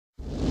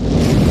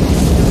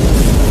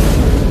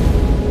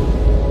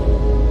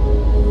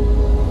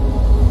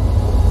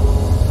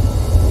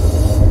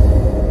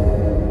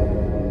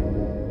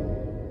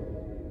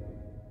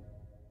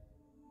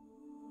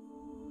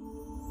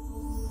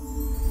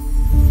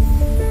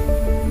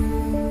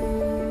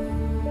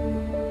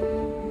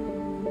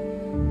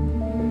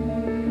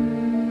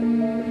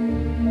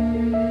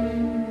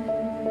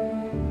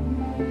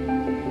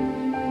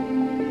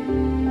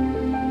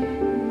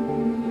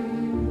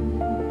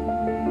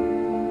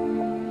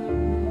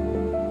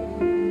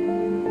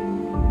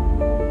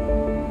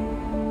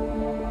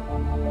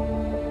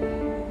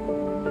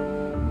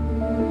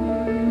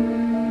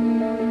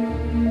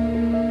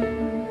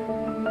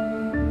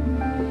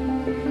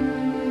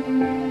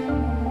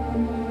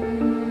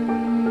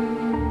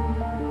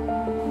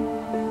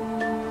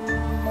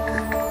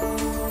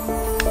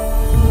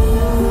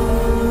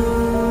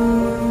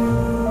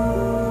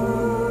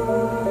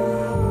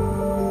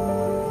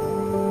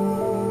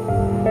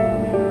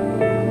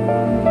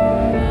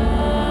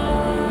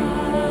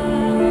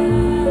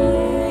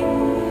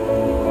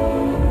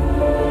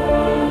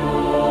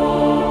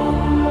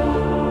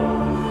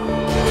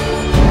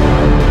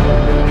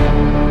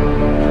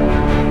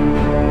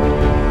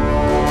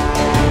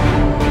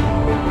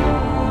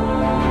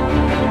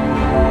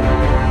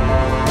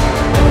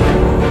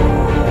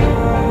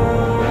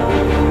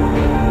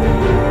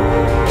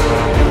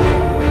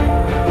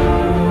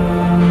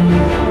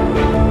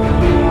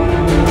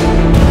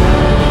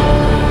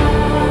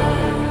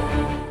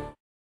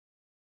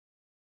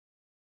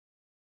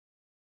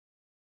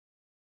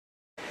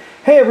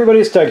Hey everybody,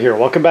 it's Doug here.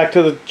 Welcome back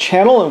to the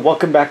channel and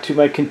welcome back to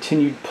my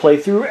continued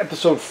playthrough,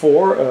 episode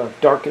 4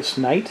 of Darkest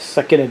Night,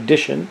 2nd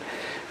edition,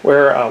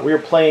 where we are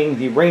playing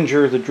the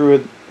Ranger, the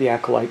Druid, the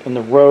Acolyte, and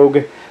the Rogue,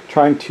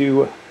 trying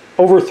to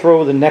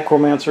overthrow the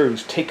Necromancer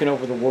who's taken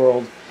over the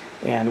world,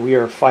 and we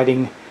are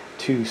fighting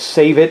to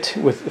save it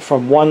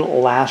from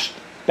one last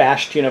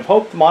bastion of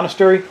hope, the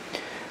monastery,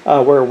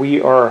 where we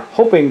are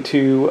hoping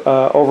to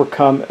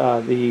overcome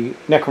the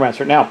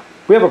Necromancer. Now,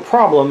 we have a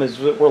problem, is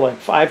that we're like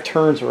 5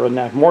 turns, or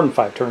now more than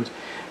 5 turns,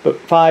 but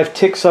 5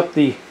 ticks up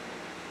the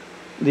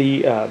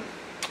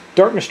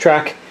darkness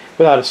track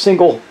without a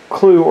single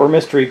clue or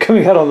mystery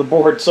coming out on the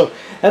board. So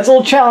that's a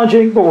little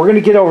challenging, but we're going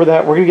to get over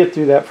that. We're going to get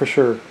through that for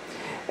sure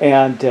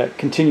and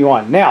continue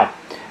on. Now,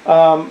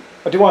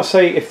 I do want to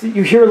say, if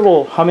you hear a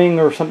little humming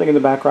or something in the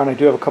background, I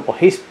do have a couple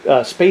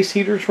space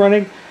heaters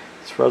running.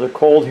 It's rather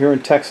cold here in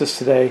Texas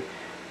today,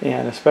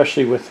 and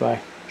especially with my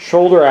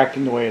shoulder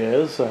acting the way it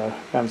is,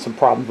 having some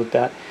problems with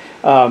that.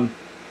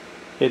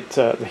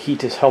 The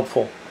heat is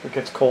helpful. If it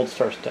gets cold, it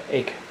starts to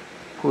ache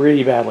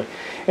pretty badly.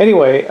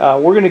 Anyway,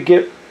 we're going to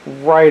get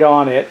right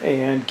on it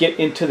and get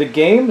into the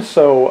game.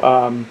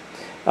 So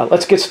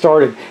let's get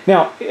started.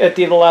 Now, at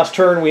the end of the last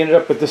turn, we ended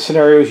up with this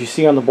scenario, as you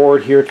see on the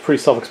board here. It's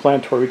pretty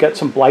self-explanatory. We got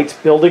some blights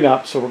building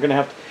up, so we're going to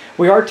have to.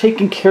 We are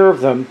taking care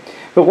of them.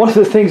 But one of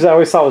the things I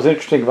always thought was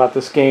interesting about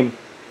this game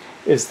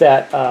is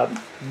that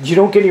you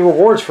don't get any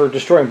rewards for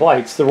destroying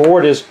blights. The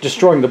reward is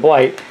destroying the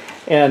blight,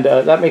 and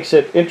that makes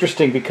it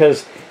interesting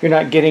because you're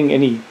not getting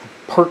any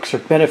perks or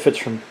benefits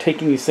from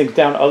taking these things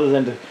down other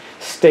than to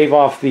stave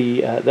off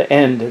the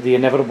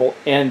inevitable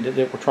end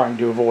that we're trying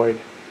to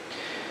avoid.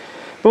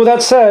 But with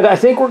that said, I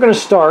think we're going to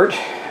start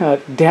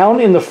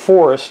down in the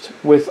forest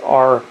with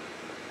our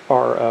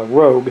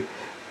rogue.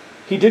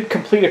 He did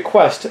complete a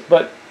quest,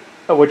 but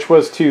which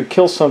was to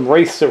kill some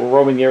wraiths that were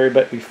roaming the area,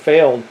 but we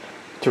failed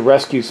to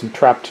rescue some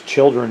trapped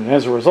children, and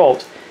as a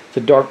result,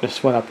 the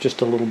darkness went up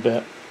just a little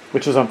bit,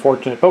 which is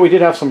unfortunate. But we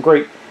did have some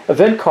great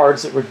event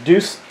cards that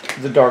reduced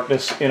the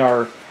darkness in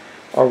our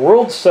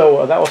world,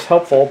 so that was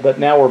helpful, but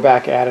now we're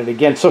back at it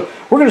again. So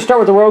we're going to start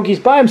with the rogue.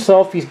 He's by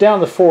himself, he's down in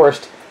the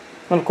forest,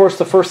 and of course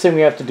the first thing we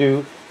have to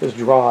do is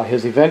draw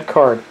his event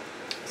card.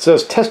 It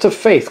says, Test of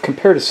Faith,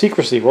 compared to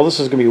Secrecy. Well,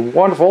 this is going to be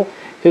wonderful.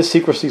 His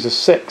Secrecy is a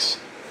 6.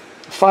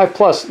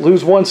 5+,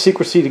 lose 1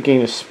 Secrecy to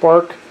gain a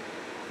spark.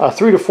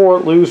 3 to 4,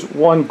 lose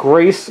 1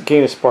 grace,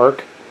 gain a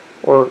spark,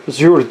 or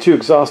 0 to 2,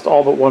 exhaust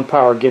all but 1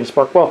 power, gain a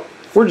spark. Well,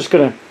 we're just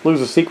going to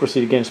lose a secrecy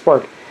to gain a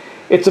spark.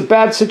 It's a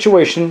bad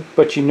situation,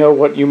 but you know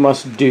what you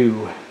must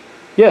do.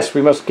 Yes,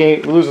 we must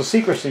lose a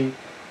secrecy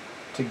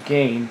to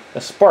gain a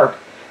spark.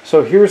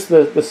 So here's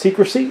the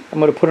secrecy. I'm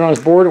going to put it on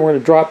his board, and we're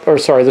going to drop, or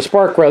sorry, the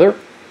spark rather.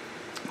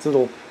 It's a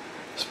little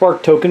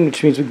spark token,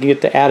 which means we can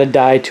get to add a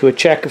die to a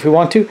check if we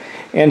want to.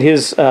 And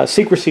his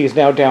secrecy is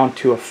now down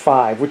to a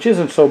 5, which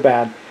isn't so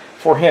bad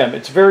for him.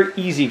 It's very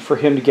easy for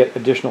him to get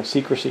additional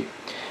secrecy.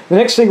 The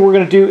next thing we're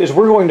going to do is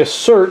we're going to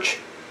search.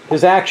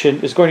 His action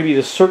is going to be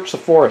to search the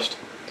forest.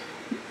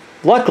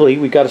 Luckily,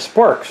 we got a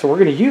spark, so we're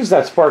going to use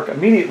that spark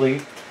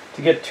immediately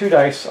to get 2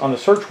 dice on the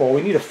search roll.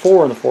 We need a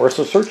 4 in the forest,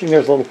 so searching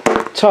there is a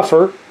little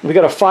tougher. We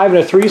got a 5 and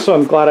a 3, so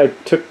I'm glad I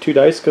took 2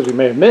 dice because we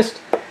may have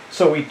missed.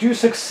 So we do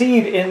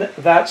succeed in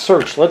that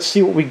search. Let's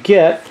see what we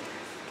get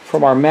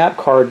from our map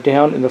card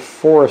down in the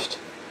forest.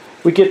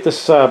 We get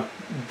this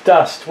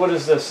dust. What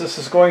is this? This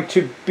is going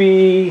to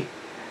be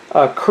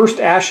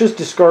Cursed Ashes.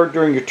 Discard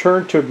during your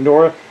turn to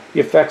ignore the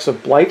effects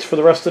of blights for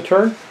the rest of the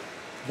turn.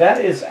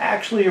 That is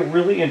actually a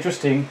really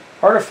interesting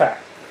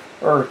artifact,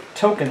 or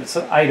token. It's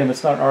an item.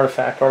 It's not an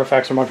artifact.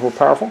 Artifacts are much more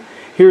powerful.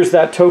 Here's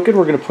that token.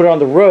 We're going to put it on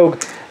the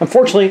rogue.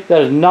 Unfortunately,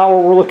 that is not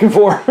what we're looking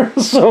for,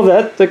 so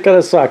that kind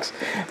of sucks.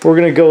 We're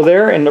going to go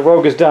there, and the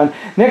rogue is done.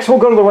 Next, we'll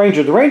go to the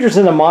ranger. The ranger's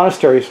in the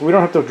monastery, so we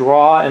don't have to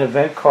draw an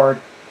event card.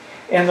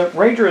 And the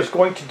ranger is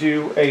going to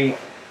do a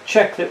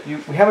check that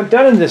we haven't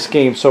done in this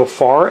game so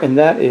far, and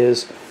that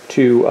is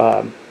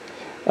to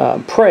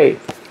pray. It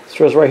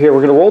says right here,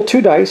 we're going to roll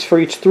 2 dice. For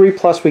each 3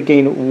 plus, we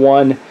gain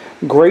 1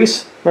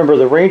 grace. Remember,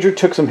 the ranger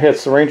took some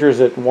hits. The ranger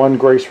is at 1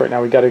 grace right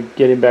now. We got to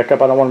get him back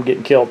up. I don't want him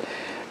getting killed.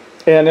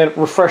 And then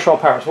refresh all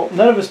powers. Well,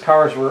 none of his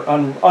powers were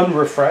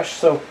unrefreshed,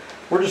 so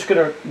we're just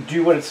going to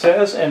do what it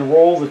says and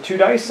roll the 2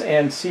 dice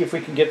and see if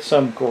we can get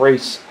some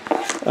grace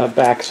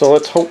back. So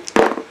let's hope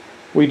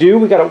we do.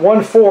 We got a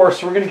 1-4,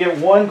 so we're going to get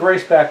 1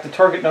 grace back. The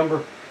target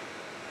number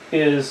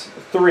is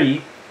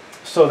 3,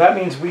 so that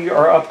means we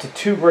are up to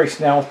 2 grace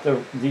now with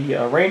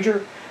the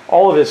ranger.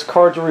 All of his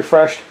cards are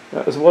refreshed.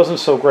 It wasn't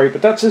so great,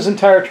 but that's his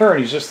entire turn.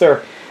 He's just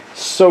there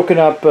soaking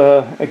up,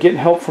 getting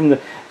help from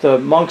the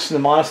monks in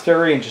the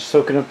monastery, and just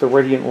soaking up the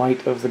radiant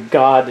light of the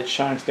god that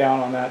shines down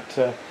on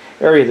that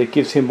area that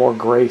gives him more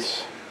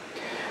grace.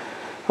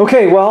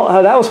 Okay, well,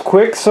 that was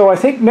quick. So I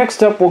think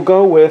next up we'll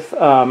go with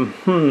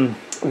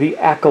the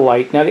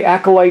Acolyte. Now the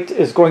Acolyte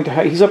is going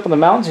to he's up in the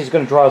mountains. He's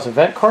going to draw his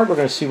event card. We're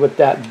going to see what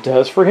that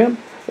does for him.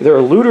 There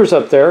are looters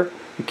up there.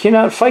 We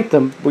cannot fight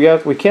them. We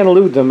can't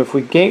elude them. If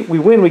we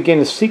win, we gain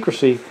the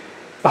secrecy.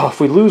 Oh,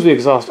 if we lose, we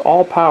exhaust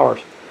all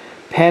powers.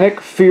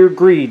 Panic, fear,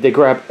 greed. They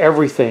grab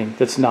everything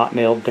that's not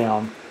nailed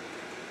down.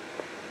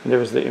 And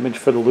there's the image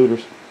for the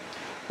looters.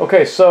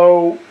 Okay,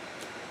 so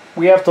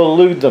we have to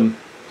elude them.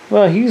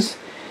 Well, he's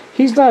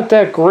not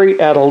that great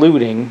at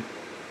eluding.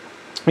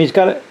 He's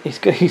good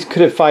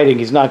at fighting.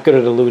 He's not good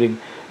at eluding,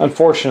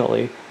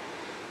 unfortunately.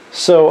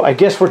 So I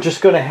guess we're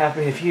just going to have,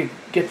 if you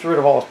get rid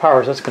of all his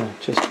powers, that's going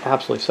to just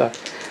absolutely suck.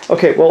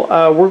 Okay, well,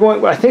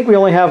 I think we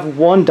only have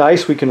one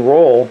dice we can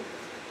roll.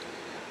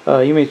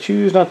 You may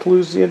choose not to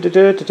lose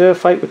the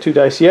fight with 2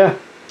 dice. Yeah,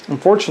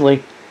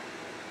 unfortunately,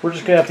 we're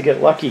just going to have to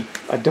get lucky.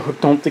 I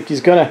don't think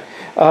he's going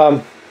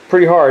to.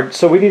 Pretty hard.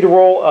 So we need to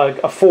roll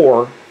a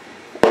 4.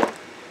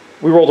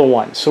 We rolled a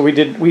 1. So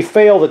we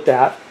failed at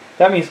that.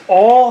 That means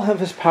all of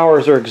his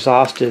powers are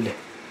exhausted.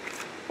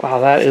 Wow,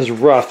 that is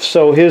rough.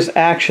 So his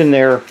action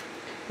there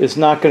is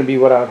not going to be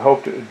what I had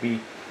hoped it would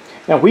be.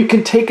 Now we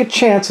can take a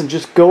chance and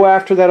just go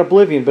after that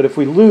Oblivion, but if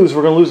we lose,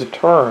 we're going to lose a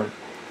turn.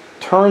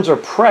 Turns are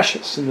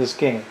precious in this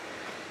game.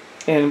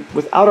 And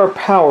without our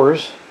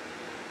powers,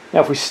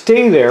 now if we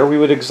stay there, we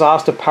would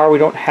exhaust a power we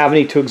don't have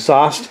any to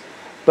exhaust,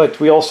 but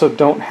we also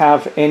don't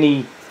have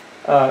any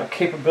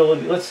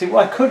capability. Let's see,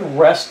 well, I could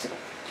rest.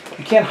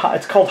 You can't hide.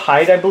 It's called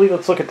hide, I believe.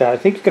 Let's look at that. I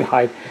think you can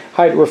hide.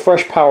 Hide,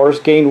 refresh powers,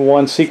 gain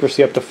 1,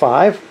 secrecy up to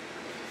 5.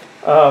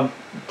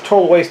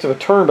 Total waste of a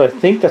turn, but I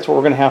think that's what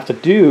we're going to have to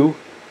do.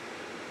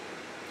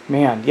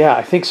 Man, yeah,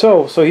 I think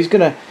so. So he's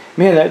going to,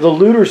 man, the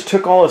looters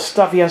took all his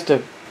stuff. He has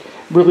to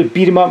really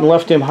beat him up and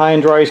left him high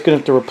and dry. He's going to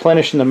have to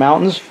replenish in the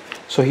mountains.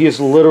 So he is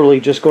literally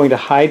just going to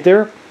hide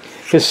there.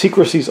 His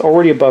secrecy is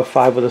already above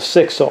 5 with a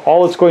 6. So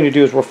all it's going to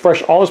do is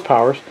refresh all his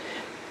powers.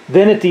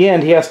 Then at the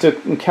end, he has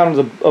to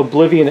encounter the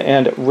Oblivion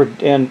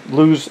and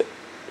lose,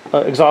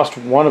 exhaust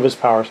one of his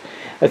powers.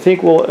 I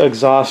think we'll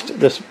exhaust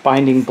this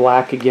Binding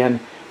Black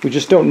again. We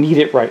just don't need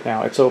it right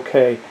now. It's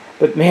okay.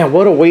 But man,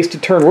 what a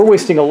wasted turn. We're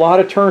wasting a lot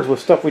of turns with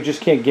stuff we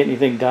just can't get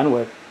anything done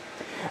with.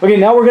 Okay,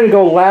 now we're going to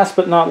go last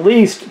but not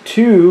least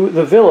to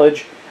the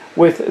village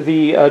with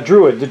the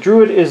Druid. The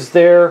Druid is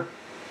there.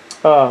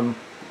 Now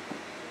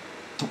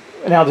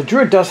the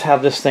Druid does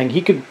have this thing.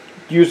 He could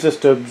use this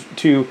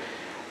to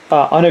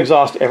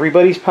unexhaust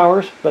everybody's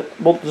powers, but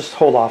we'll just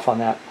hold off on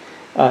that.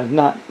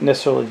 Not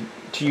necessarily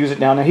to use it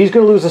now. Now he's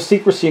going to lose the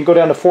secrecy and go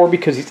down to 4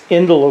 because he's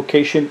in the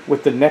location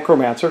with the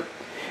Necromancer,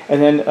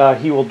 and then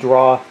he will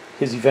draw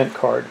his event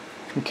card.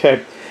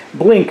 Okay,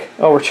 blink.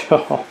 Oh,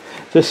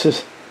 this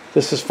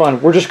is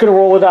fun. We're just going to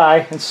roll a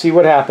die and see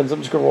what happens.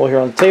 I'm just going to roll here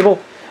on the table.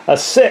 A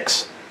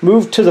 6.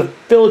 Move to the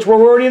village. We're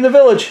already in the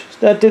village.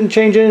 That didn't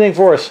change anything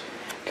for us.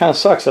 Kind of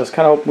sucks. I was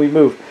kind of hoping we'd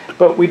move,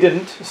 but we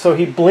didn't. So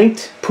he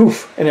blinked,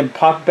 poof, and then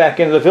popped back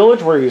into the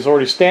village where he was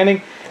already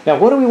standing. Now,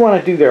 what do we want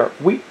to do there?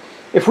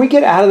 If we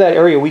get out of that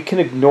area, we can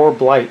ignore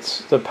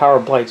blights, the power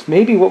of blights.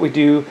 Maybe what we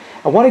do,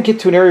 I want to get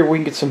to an area where we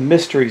can get some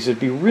mysteries.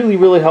 It'd be really,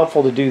 really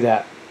helpful to do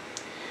that.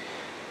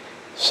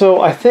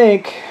 So I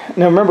think,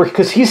 now remember,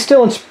 because he's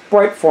still in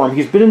sprite form.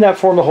 He's been in that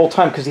form the whole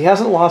time because he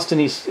hasn't lost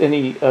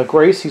any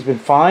grace. He's been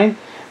fine,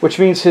 which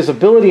means his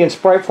ability in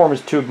sprite form is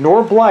to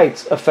ignore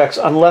blights effects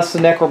unless the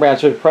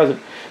Necromancer is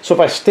present. So if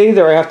I stay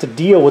there, I have to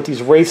deal with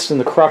these wraiths and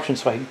the corruption,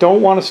 so I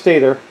don't want to stay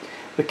there.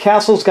 The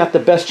castle's got the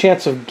best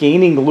chance of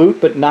gaining loot,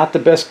 but not the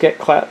best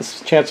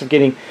chance of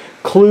getting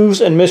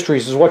clues and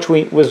mysteries,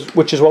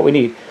 which is what we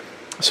need.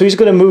 So he's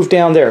going to move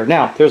down there.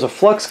 Now, there's a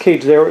flux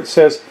cage there. It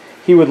says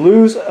he would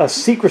lose a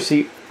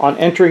secrecy on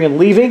entering and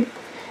leaving,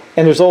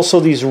 and there's also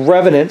these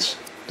revenants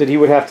that he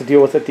would have to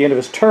deal with at the end of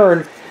his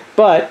turn.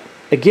 But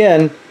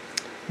again,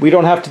 we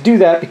don't have to do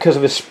that because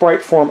of his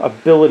sprite form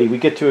ability. We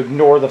get to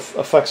ignore the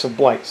effects of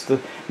blights. The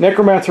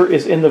Necromancer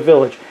is in the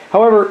village.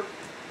 However,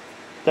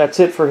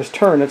 that's it for his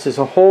turn. That's his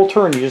whole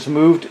turn. He just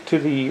moved to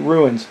the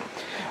ruins.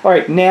 All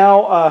right,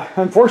 now,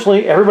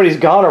 unfortunately, everybody's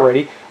gone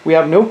already. We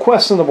have no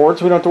quests on the board,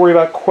 so we don't have to worry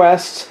about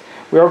quests.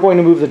 We are going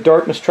to move the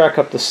darkness track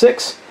up to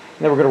 6,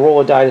 and then we're going to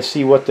roll a die to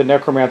see what the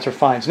Necromancer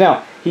finds.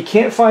 Now, he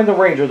can't find the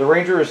Ranger. The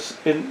Ranger is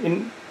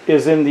in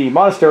the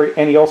monastery,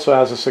 and he also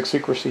has a 6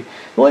 secrecy.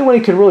 The only one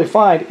he can really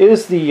find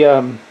is the...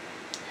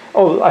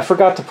 oh, I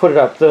forgot to put it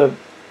up.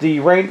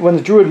 When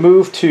the Druid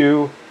moved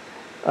to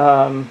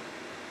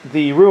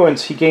the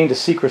ruins, he gained a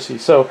secrecy.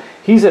 So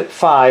he's at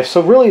 5.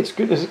 So really, it's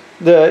good.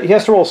 He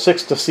has to roll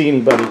 6 to see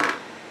anybody.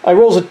 I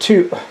rolls a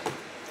 2.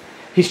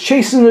 He's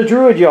chasing the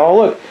Druid, y'all.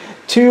 Look,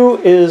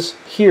 2 is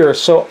here.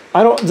 So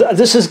I don't.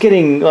 This is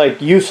getting like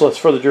useless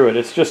for the Druid.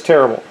 It's just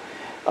terrible.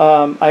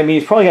 I mean,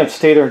 he's probably going to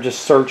stay there and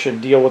just search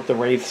and deal with the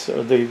wraiths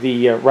or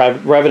the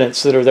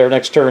revenants that are there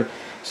next turn.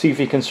 See if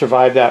he can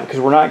survive that, because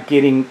we're not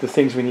getting the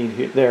things we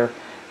need there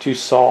to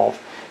solve.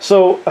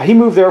 So he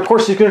moved there. Of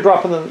course, he's going to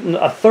drop in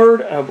a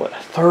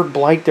third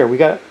blight there. We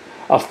got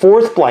a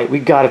 4th blight. We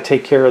got to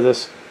take care of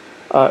this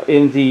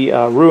in the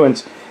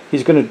ruins.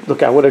 He's going to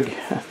look at what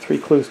 3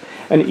 clues.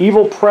 An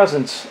evil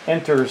presence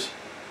enters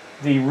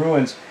the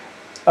ruins.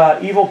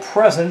 Evil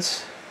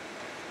presence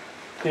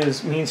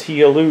means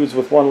he eludes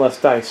with 1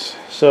 less dice.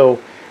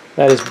 So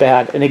that is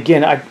bad. And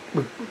again,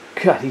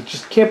 God, he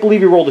just can't believe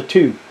he rolled a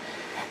 2.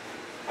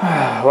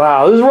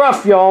 Wow, this is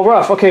rough, y'all.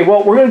 Rough. Okay,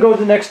 well, we're going to go to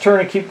the next turn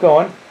and keep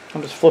going.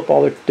 I'll just flip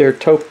all their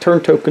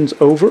turn tokens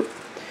over.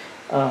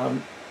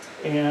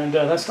 And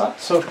that's not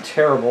so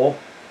terrible.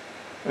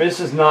 I mean, this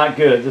is not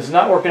good. This is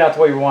not working out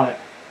the way we want it.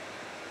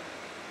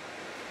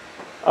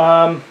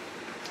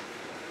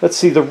 Let's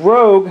see, the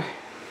rogue.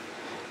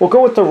 We'll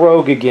go with the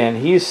rogue again.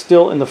 He is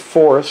still in the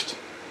forest.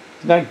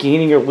 He's not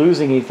gaining or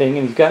losing anything,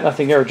 and he's got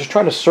nothing there. Just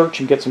trying to search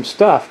and get some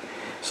stuff.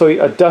 So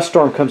a dust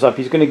storm comes up.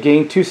 He's going to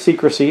gain 2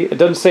 secrecy. It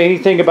doesn't say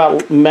anything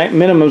about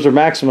minimums or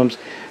maximums,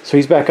 so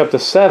he's back up to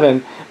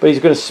 7. But he's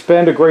going to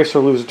spend a grace or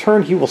lose a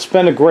turn. He will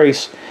spend a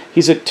grace.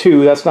 He's at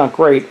 2. That's not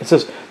great. It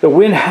says the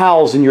wind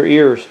howls in your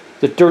ears.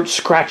 The dirt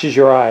scratches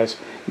your eyes.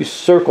 You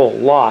circle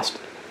lost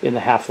in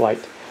the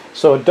half-light.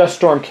 So a dust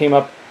storm came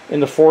up in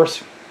the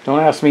forest. Don't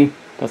ask me.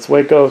 That's the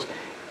way it goes.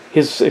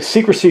 His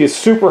secrecy is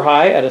super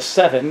high at a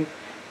 7,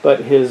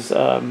 but his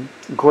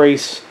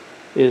grace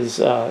is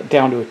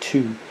down to a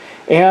 2.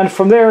 And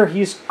from there,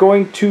 he's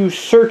going to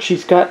search.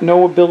 He's got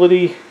no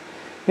ability.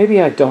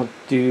 Maybe I don't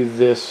do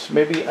this.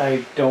 Maybe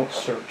I don't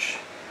search.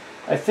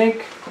 I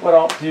think what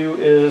I'll do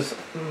is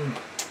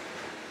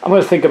I'm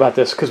going to think about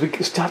this because we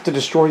still have to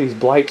destroy these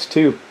blights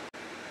too.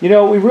 You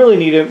know, we really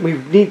need it. We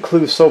need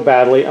clues so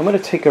badly. I'm going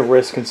to take a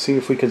risk and see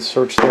if we can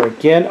search there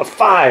again. A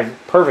 5.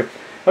 Perfect.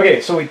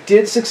 Okay, so we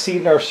did succeed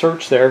in our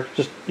search there.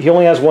 Just he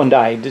only has 1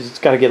 die. He's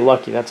just got to get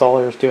lucky. That's all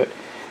there is to it.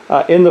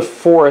 In the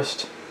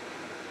forest.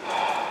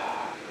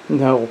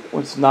 No,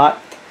 it's not.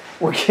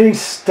 We're getting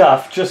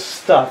stuff. Just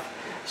stuff.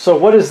 So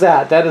what is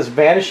that? That is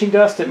vanishing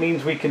dust. It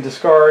means we can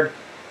discard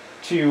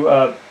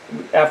to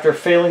after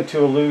failing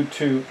to elude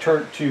to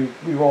turn to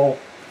reroll.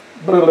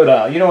 Blah, blah,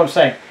 blah. You know what I'm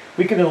saying?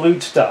 We can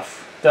elude stuff.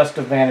 Dust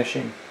of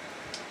vanishing.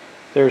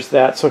 There's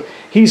that. So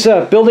he's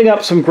building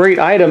up some great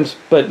items,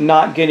 but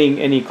not getting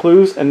any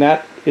clues, and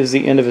that is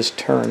the end of his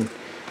turn.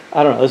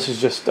 I don't know. This is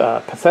just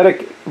a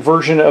pathetic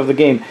version of the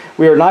game.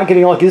 We are not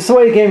getting lucky. This is the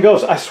way the game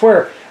goes. I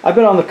swear. I've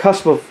been on the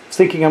cusp of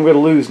thinking I'm going to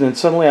lose, and then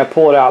suddenly I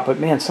pull it out. But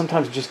man,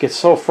 sometimes it just gets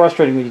so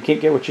frustrating when you can't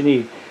get what you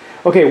need.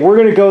 Okay, we're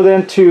going to go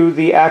then to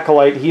the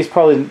Acolyte. He's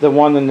probably the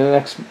one in the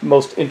next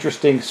most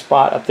interesting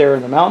spot up there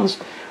in the mountains.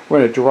 We're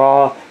going to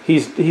draw.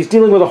 He's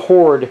dealing with a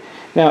horde.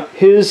 Now,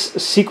 his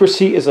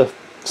secrecy is a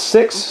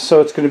 6,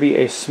 so it's going to be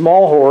a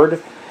small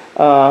horde.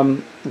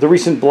 The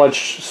recent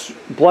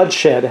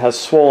bloodshed has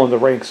swollen the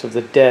ranks of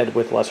the dead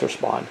with lesser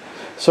spawn.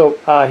 So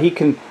he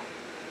can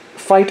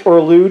fight or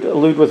elude.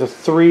 Elude with a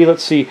 3.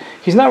 Let's see.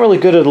 He's not really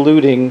good at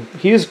eluding.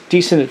 He is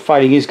decent at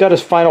fighting. He's got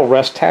his final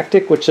rest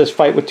tactic, which says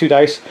fight with 2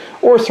 dice.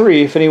 Or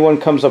 3. If anyone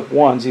comes up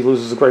 1s, he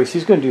loses a grace.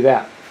 He's going to do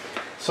that.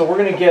 So we're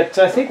going to get...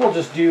 I think we'll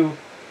just do...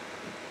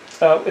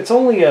 it's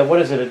only a...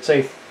 What is it? It's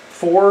a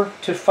 4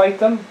 to fight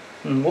them.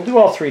 We'll do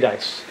all 3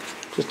 dice.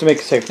 Just to make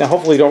it safe. Now,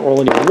 hopefully, don't roll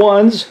any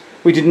 1s.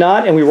 We did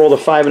not, and we rolled a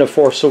 5 and a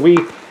 4. So we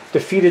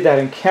defeated that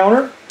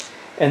encounter.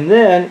 And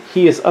then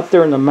he is up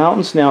there in the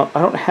mountains. Now,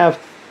 I don't have...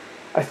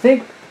 I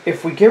think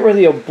if we get rid of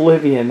the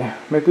Oblivion,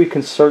 maybe we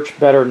can search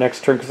better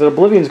next turn, because the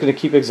Oblivion is going to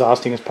keep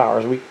exhausting his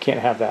powers. We can't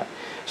have that.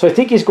 So I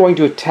think he's going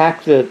to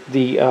attack he's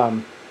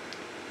going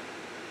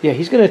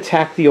to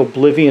attack the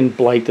Oblivion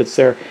Blight that's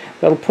there.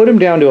 That'll put him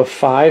down to a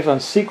 5 on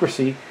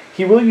secrecy.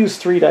 He will use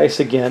 3 dice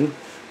again.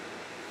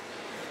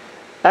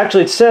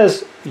 Actually, it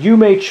says you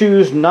may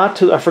choose not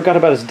to... I forgot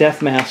about his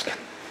death mask.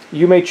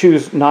 You may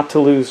choose not to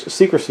lose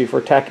secrecy for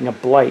attacking a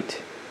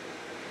Blight.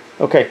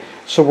 Okay,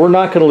 so we're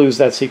not going to lose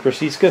that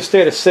secrecy. He's going to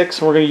stay at a 6,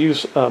 and we're going to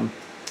use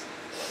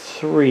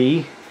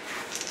 3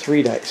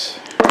 dice.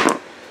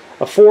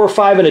 A 4,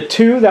 5, and a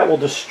 2. That will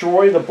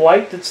destroy the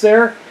Blight that's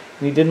there.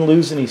 And he didn't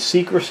lose any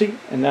secrecy,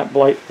 and that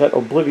Blight, that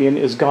Oblivion,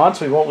 is gone,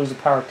 so he won't lose the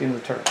power at the end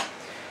of the turn.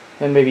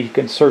 And maybe he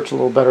can search a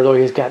little better, though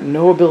he's got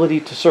no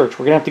ability to search.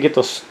 We're going to have to get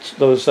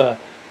those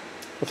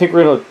I think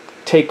we're going to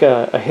take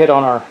a hit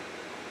on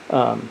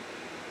our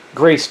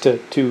grace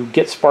to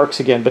get sparks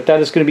again, but that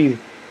is going to be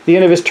the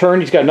end of his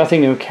turn. He's got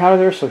nothing to encounter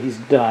there, so he's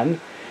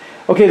done.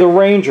 Okay, the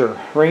Ranger.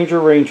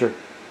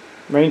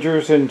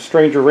 Rangers and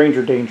Stranger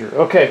Ranger danger.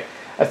 Okay,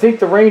 I think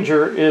the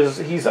Ranger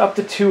he's up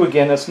to 2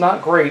 again. That's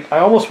not great. I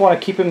almost want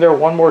to keep him there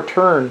 1 more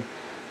turn,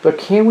 but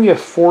can we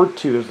afford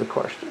to is the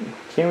question.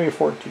 Can we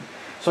afford to?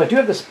 So I do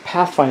have this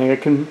pathfinding. I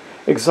can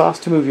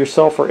exhaust to move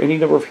yourself or any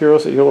number of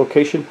heroes at your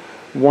location,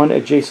 1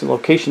 adjacent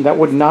location. That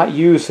would not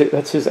use it.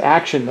 That's his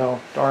action, though.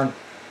 Darn.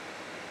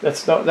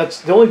 That's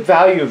the only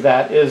value of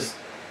that is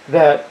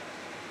that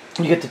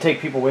you get to take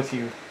people with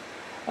you.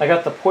 I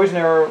got the Poison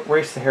Arrow,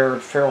 Race the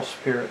Herald, Feral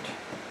Spirit.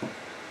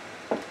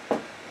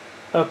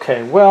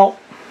 Okay, well,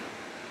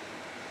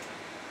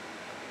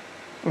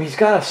 I mean, he's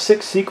got a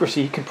 6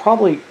 secrecy. He can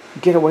probably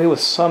get away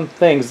with some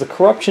things. The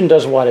Corruption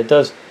does what? It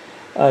does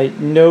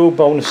no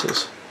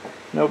bonuses.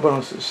 No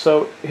bonuses.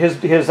 So his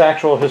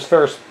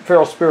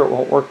Feral Spirit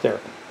won't work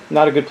there.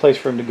 Not a good place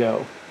for him to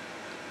go.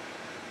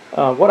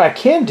 What I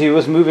can do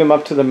is move him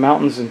up to the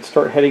mountains and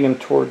start heading him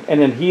toward,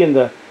 and then he and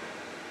the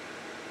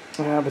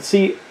but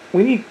see,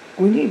 we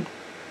need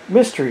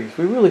mysteries.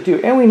 We really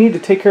do. And we need to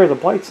take care of the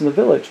blights in the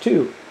village,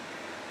 too.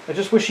 I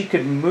just wish he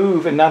could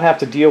move and not have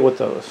to deal with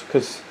those,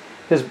 because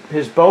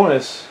his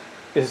bonus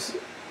is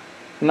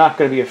not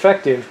going to be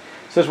effective.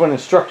 It says when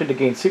instructed to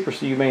gain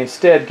secrecy, you may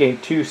instead gain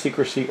 2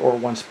 secrecy or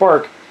 1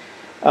 spark.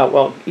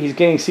 Well, he's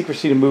gaining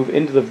secrecy to move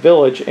into the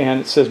village,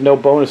 and it says no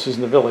bonuses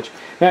in the village.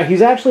 Now,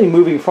 he's actually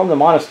moving from the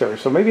monastery,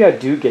 so maybe I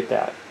do get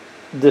that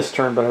this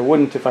turn, but I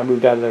wouldn't if I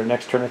moved out of there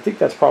next turn. I think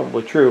that's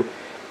probably true.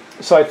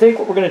 So I think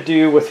what we're going to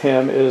do with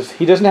him is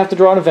he doesn't have to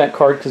draw an event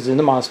card because he's in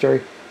the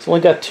monastery. He's only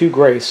got 2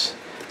 grace.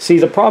 See,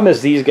 the problem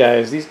is these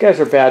guys. These guys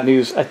are bad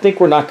news. I think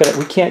we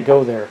can't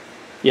go there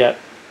yet.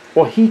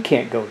 Well, he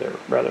can't go there,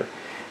 rather.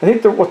 I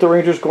think what the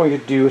Ranger's going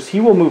to do is he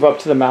will move up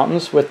to the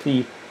mountains with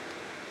the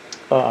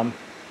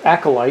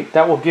Acolyte.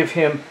 That will give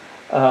him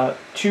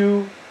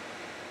 2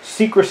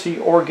 secrecy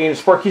or gain a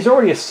spark. He's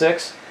already a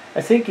 6.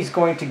 I think he's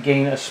going to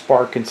gain a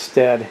spark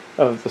instead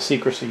of the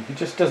secrecy. He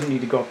just doesn't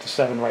need to go up to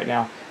 7 right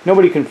now.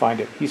 Nobody can find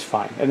him. He's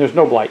fine. And there's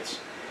no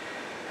blights.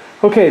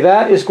 Okay,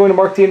 that is going to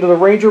mark the end of the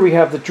Ranger. We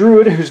have the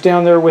Druid who's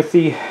down there with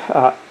the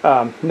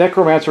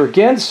Necromancer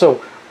again.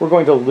 So we're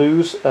going to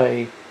lose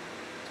a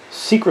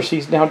secrecy.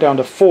 He's now down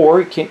to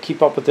 4. He can't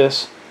keep up with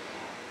this.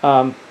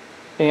 And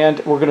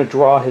we're going to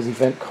draw his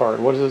event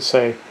card. What does it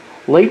say?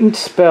 Latent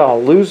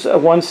spell. Lose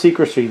 1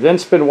 secrecy. Then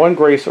spend 1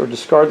 grace or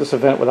discard this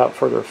event without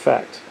further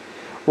effect.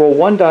 Roll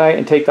 1 die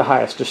and take the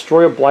highest.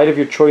 Destroy a blight of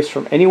your choice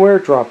from anywhere.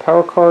 Draw a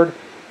power card.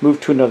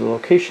 Move to another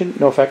location.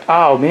 No effect.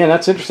 Oh, man,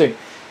 that's interesting.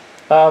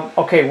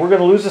 Okay, we're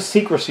going to lose a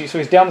secrecy, so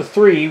he's down to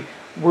 3.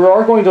 We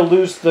are going to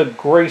lose the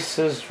grace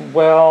as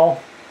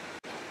well.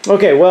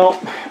 Okay,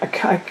 well,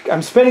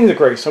 I'm spending the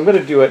grace, so I'm going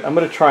to do it. I'm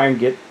going to try and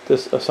get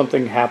this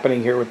something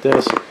happening here with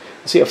this.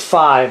 Let's see, a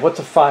 5. What's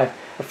a 5?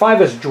 A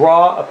 5 is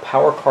draw a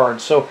power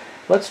card. So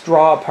let's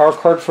draw a power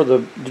card for the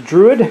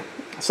Druid.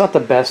 It's not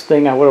the best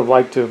thing. I would have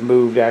liked to have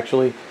moved,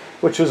 actually,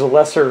 which was a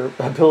lesser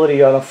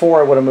ability. On a 4,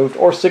 I would have moved,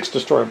 or 6,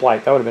 destroy a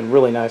blight. That would have been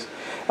really nice.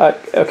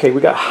 Okay,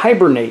 we got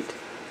Hibernate.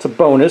 It's a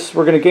bonus.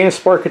 We're going to gain a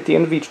spark at the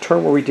end of each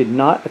turn where we did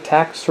not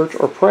attack, search,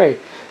 or prey.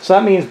 So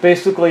that means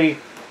basically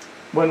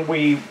when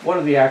what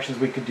are the actions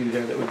we could do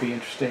there that would be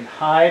interesting?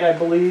 Hide, I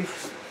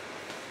believe.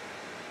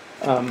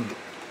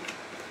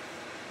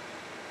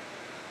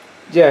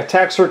 Yeah,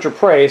 attack, search, or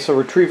prey. So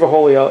retrieve a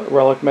holy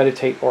relic,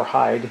 meditate, or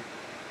hide.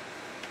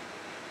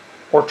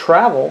 Or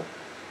travel.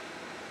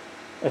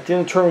 At the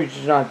end of the turn, we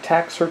do not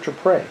attack, search, or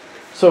prey.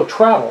 So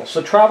travel.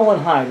 So travel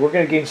and hide. We're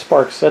going to gain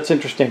sparks. That's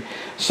interesting.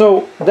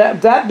 So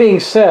that being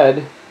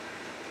said,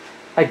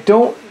 I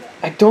don't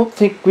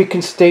think we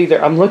can stay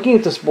there. I'm looking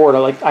at this board.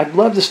 I'd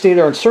love to stay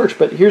there and search,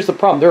 but here's the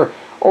problem. There are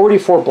already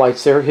 4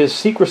 blights there. His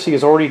secrecy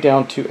is already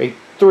down to a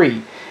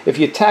 3. If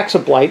he attacks a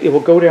blight, it will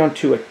go down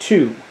to a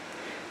 2.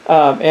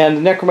 And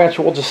the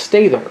Necromancer will just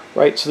stay there,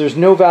 right? So there's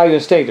no value in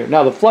staying there.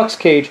 Now the Flux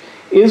Cage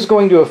is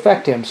going to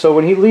affect him. So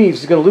when he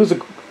leaves, he's going to lose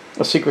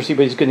a secrecy,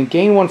 but he's going to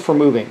gain 1 for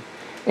moving.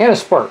 And a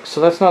spark,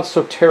 so that's not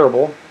so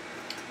terrible.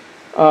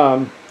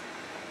 So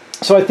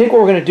I think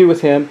what we're going to do with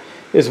him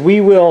is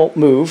we will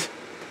move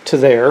to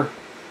there.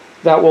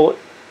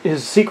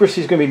 His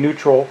secrecy is going to be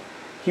neutral.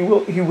 He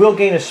will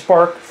gain a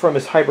spark from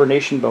his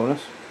hibernation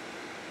bonus.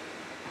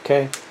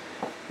 Okay,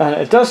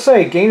 it does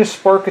say gain a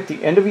spark at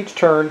the end of each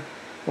turn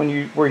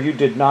where you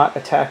did not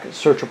attack,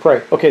 search, or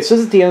prey. Okay, it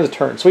says at the end of the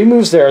turn, so he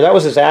moves there. That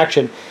was his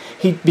action.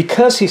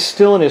 Because he's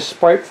still in his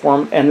sprite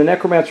form and the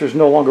Necromancer is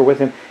no longer with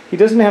him, he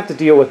doesn't have to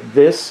deal with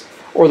this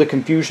or the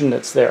confusion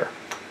that's there.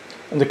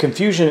 And the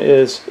confusion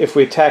is if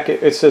we attack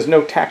it, it says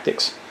no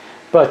tactics.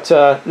 But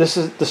this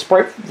is the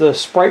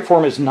sprite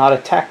form is not a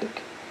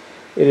tactic.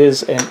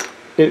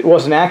 It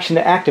was an action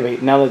to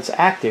activate. Now that it's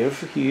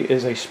active, he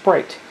is a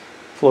sprite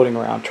floating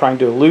around trying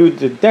to elude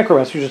the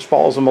Necromancer, who just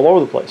follows him all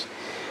over the place.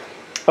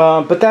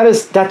 But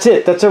that's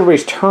it. That's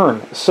everybody's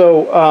turn.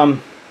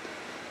 So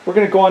we're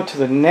going to go on to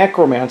the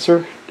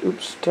Necromancer.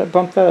 Oops, did I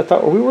bump that? I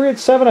thought we were at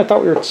 7. I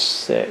thought we were at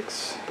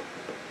 6.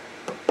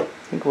 I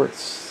think we're at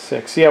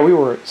 6. Yeah, we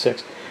were at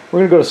 6. We're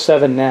going to go to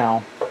 7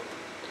 now.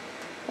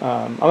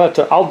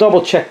 I'll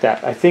double check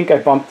that. I think I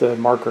bumped the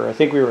marker. I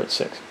think we were at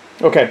 6.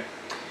 Okay.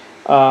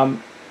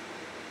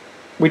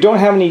 We don't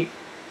have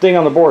anything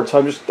on the board, so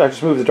I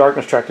just moved the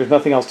darkness track. There's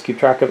nothing else to keep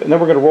track of. And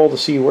then we're going to roll to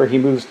see where he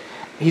moves.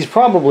 He's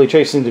probably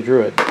chasing the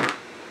Druid.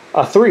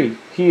 3.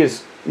 He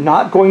is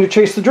not going to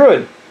chase the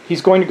Druid.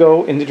 He's going to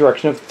go in the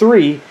direction of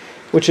 3,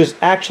 which is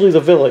actually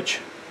the village.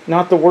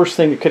 Not the worst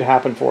thing that could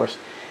happen for us.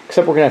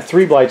 Except we're going to have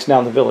 3 blights now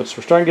in the village. So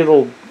we're starting to get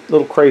a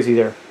little crazy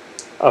there.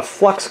 A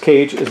Flux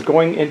Cage is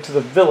going into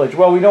the village.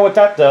 Well, we know what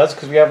that does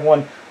because we have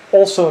one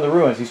also in the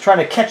ruins. He's trying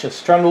to catch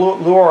us, trying to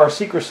lure our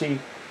secrecy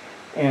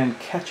and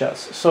catch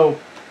us. So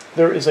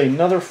there is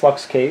another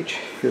Flux Cage.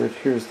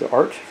 Here's the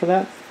art for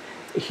that.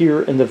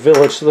 Here in the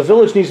village. So the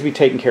village needs to be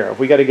taken care of.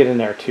 We got to get in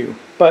there too.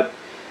 But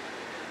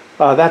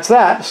that's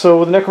that.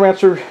 So the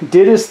Necromancer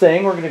did his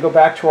thing. We're going to go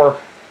back to our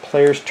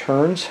players'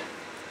 turns.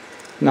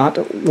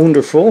 Not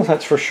wonderful,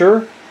 that's for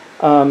sure.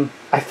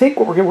 I think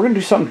we're going to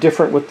do something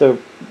different with the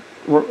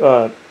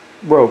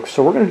rogue.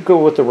 So we're going to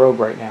go with the rogue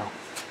right now.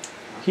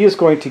 He is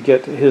going to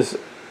get his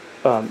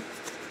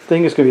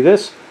thing is going to be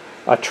this: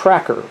 a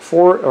tracker,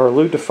 4 or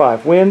elude to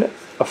 5. Win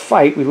a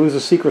fight, we lose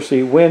a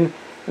secrecy. Win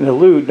an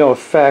elude, no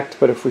effect.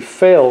 But if we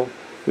fail,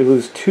 we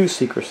lose 2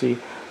 secrecy.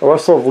 A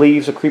rustle of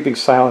leaves, a creeping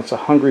silence, a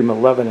hungry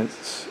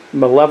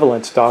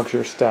malevolence dogs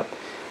your step.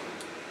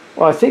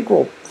 Well, I think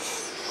we'll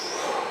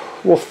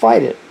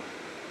fight it.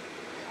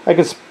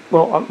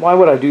 Well, why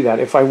would I do that?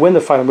 If I win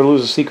the fight, I'm going to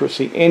lose a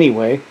secrecy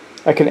anyway.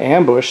 I can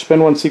ambush,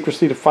 spend 1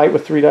 secrecy to fight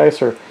with 3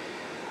 dice, or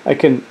I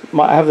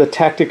have the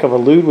tactic of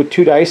elude with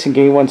 2 dice and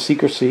gain 1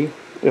 secrecy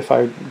if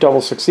I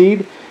double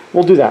succeed.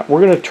 We'll do that.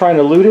 We're going to try and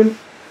elude him.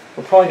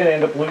 We're probably going to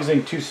end up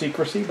losing 2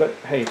 secrecy, but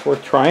hey, it's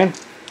worth trying.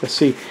 Let's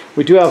see.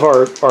 We do have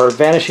our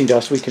vanishing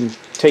dust. We can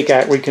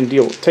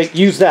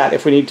use that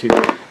if we need to.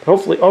 But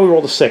hopefully, we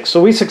rolled a 6,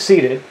 so we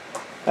succeeded.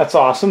 That's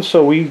awesome.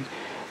 So we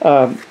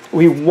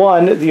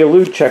won the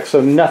elude check,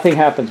 so nothing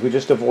happens. We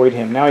just avoid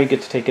him. Now he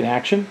gets to take an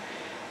action.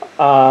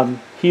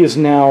 He is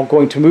now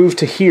going to move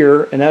to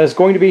here, and that is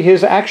going to be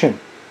his action.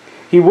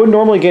 He would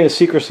normally gain a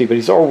secrecy, but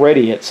he's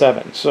already at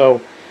 7,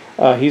 so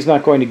he's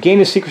not going to gain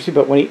a secrecy,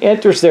 but when he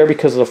enters there,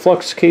 because of the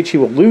flux cage, he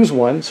will lose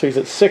 1, so he's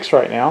at 6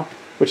 right now,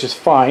 which is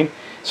fine.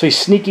 So he's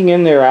sneaking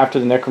in there after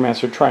the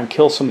Necromancer to try and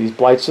kill some of these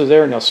blights that are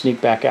there, and he'll sneak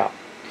back out.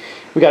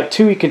 We got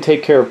 2 he can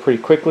take care of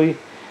pretty quickly,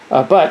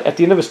 but at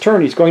the end of his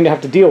turn, he's going to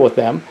have to deal with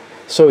them.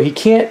 So he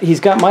can't. He's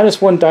got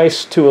 -1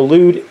 dice to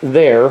elude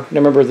there. Now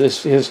remember,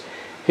 his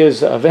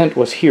event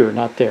was here,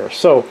 not there.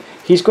 So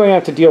he's going to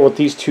have to deal with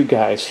these 2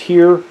 guys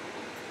here.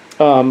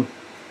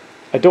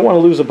 I don't want to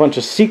lose a bunch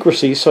of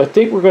secrecy, so I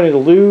think we're going to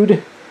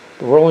elude,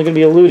 but we're only going to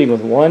be eluding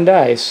with 1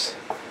 dice.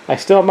 I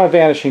still have my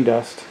vanishing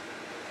dust.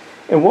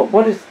 And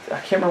what is, I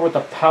can't remember what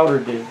the powder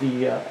did,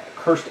 the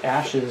cursed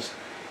ashes.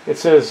 It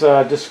says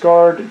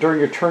discard during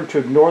your turn to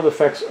ignore the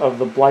effects of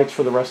the blights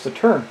for the rest of the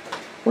turn.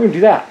 We're going to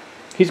do that.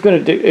 He's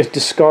going to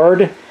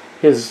discard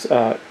his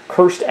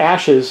cursed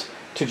ashes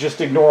to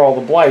just ignore all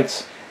the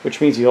blights,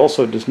 which means he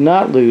also does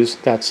not lose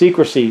that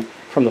secrecy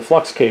from the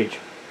flux cage.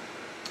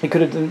 He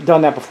could have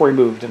done that before he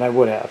moved, and I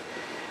would have,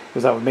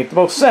 because that would make the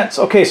most sense.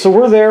 Okay, so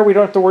we're there. We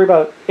don't have to worry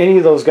about any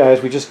of those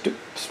guys. We just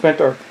spent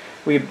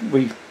we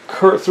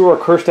threw our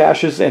cursed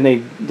ashes, and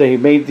they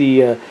made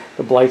the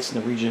blights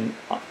in the region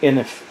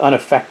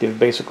ineffective,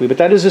 basically. But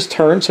that is his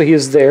turn, so he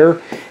is there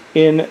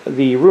in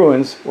the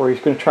ruins, where he's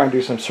going to try and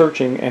do some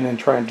searching and then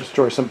try and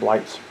destroy some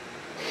blights.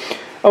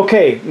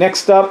 Okay,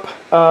 next up,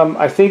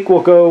 I think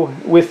we'll go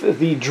with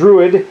the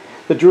Druid.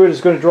 The Druid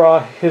is going to draw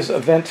his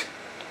event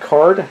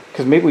card,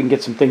 because maybe we can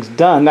get some things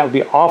done. That would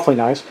be awfully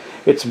nice.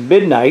 It's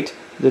midnight.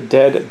 The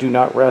dead do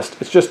not rest.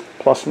 It's just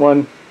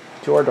 +1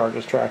 to our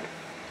darkness track.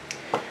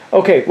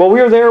 Okay, well, we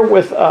are there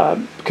with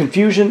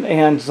confusion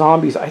and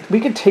zombies. We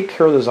can take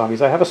care of the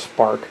zombies. I have a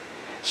spark.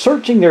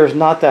 Searching there is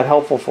not that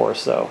helpful for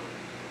us, though.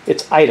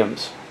 It's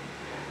items.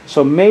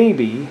 So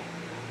maybe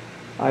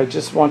I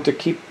just want to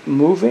keep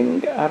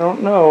moving. I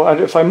don't know.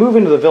 If I move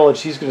into the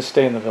village, he's going to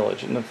stay in the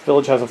village. And the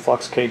village has a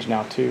flux cage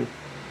now, too.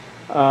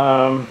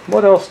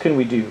 What else can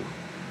we do?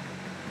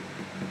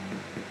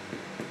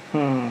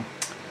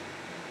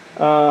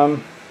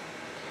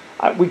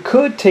 We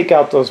could take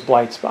out those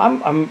blights, but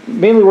I'm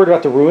mainly worried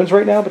about the ruins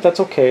right now, but that's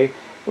okay.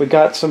 We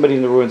got somebody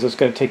in the ruins that's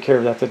going to take care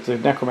of that the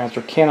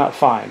Necromancer cannot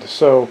find.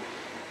 So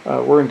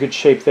we're in good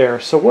shape there.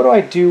 So what do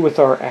I do with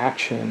our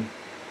action?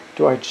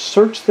 Do I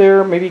search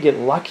there, maybe get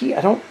lucky?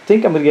 I don't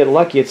think I'm going to get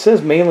lucky. It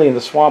says mainly in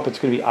the swamp it's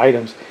going to be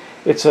items.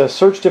 It's a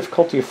search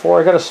difficulty of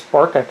 4. I got a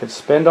spark I could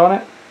spend on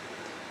it.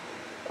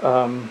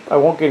 I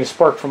won't get a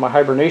spark from my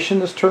hibernation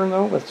this turn,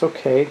 though. That's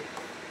okay.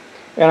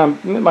 And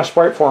in my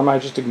sprite form, I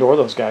just ignore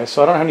those guys.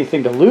 So I don't have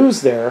anything to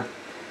lose there,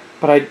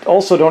 but I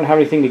also don't have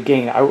anything to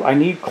gain. I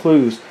need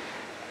clues.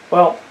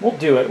 Well, we'll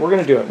do it. We're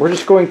going to do it. We're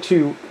just going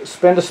to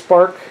spend a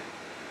spark.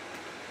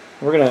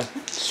 We're going to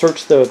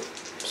search the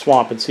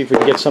swamp and see if we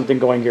can get something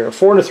going here.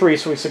 4 and a 3,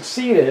 so we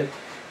succeeded,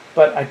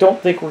 but I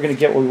don't think we're going to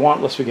get what we want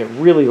unless we get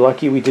really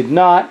lucky. We did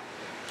not.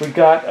 We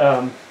got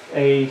an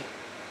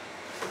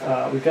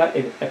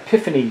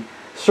epiphany.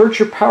 Search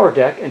your power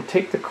deck and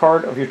take the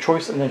card of your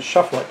choice and then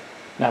shuffle it.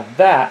 Now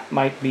that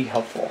might be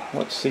helpful.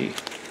 Let's see.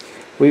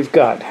 We've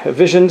got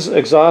Visions,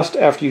 exhaust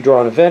after you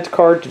draw an event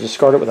card to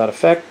discard it without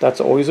effect. That's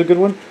always a good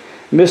one.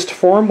 Mist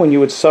form, when you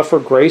would suffer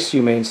grace,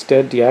 you may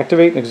instead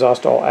deactivate and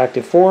exhaust all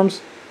active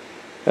forms.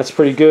 That's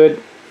pretty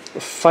good.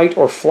 Fight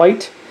or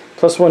flight,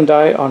 +1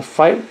 die on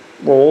fight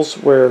rolls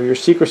where your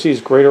secrecy is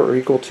greater or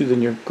equal to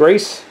than your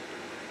grace.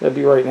 That'd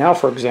be right now,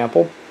 for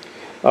example.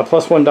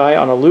 +1 die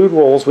on elude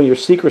rolls when your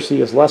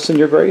secrecy is less than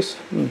your grace.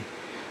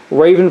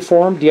 Raven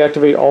form,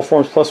 deactivate all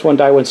forms +1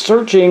 die when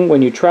searching.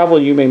 When you travel,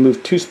 you may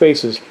move 2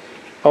 spaces.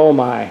 Oh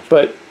my.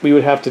 But we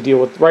would have to deal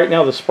with, right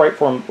now the sprite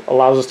form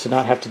allows us to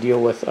not have to deal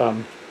with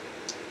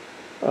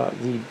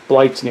the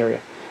blights in the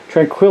area.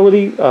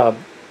 Tranquility,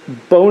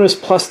 bonus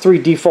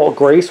 +3 default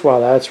grace. Wow,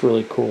 that's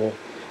really cool.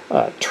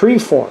 Tree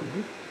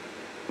form,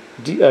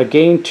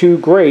 gain 2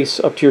 grace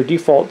up to your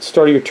default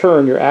start of your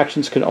turn. Your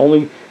actions can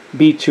only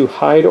be to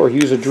hide or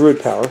use a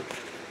druid power.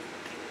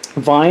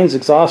 Vines,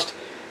 exhaust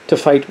to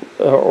fight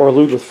or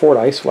elude with 4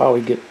 dice. Wow,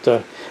 we get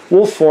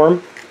wolf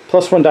form,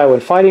 +1 die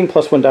when fighting,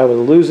 +1 die with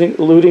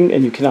eluding,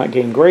 and you cannot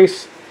gain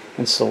grace.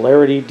 And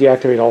celerity,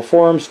 deactivate all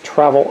forms.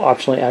 Travel,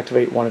 optionally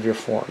activate one of your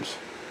forms.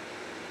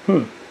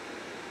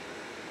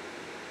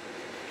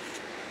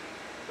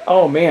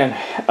 Oh man,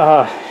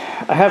 I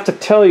have to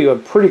tell you,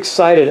 I'm pretty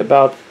excited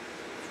about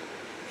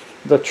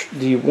the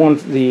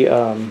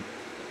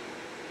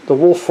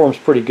wolf form's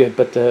pretty good,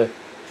 but I'm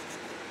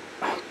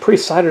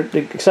pretty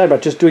excited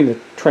about just doing the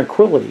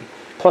tranquility.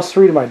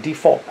 +3 to my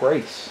default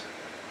grace.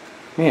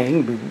 Man, he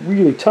can be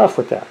really tough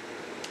with that.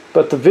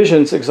 But the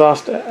visions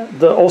exhaust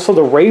also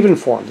the raven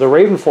form. The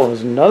raven form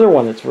is another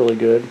one that's really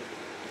good.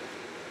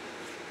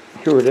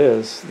 Here it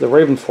is, the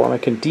raven form. I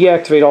can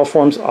deactivate all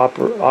forms,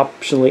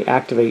 optionally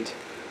activate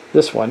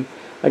this one.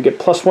 I get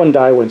 +1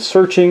 die when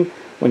searching.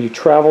 When you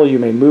travel, you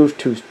may move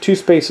to 2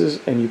 spaces,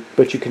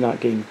 but you cannot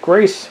gain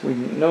grace. We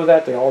know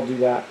that, they all do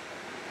that.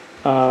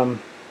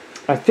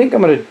 I think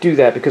I'm going to do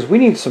that because we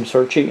need some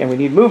searching and we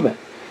need movement.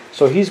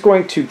 So he's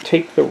going to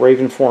take the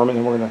raven form, and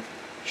then we're going to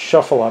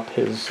shuffle up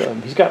his...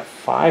 he's got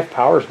 5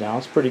 powers now.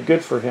 It's pretty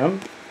good for him.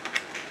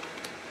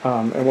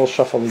 And we'll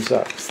shuffle these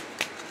up.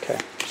 Okay.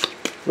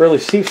 Rarely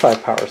see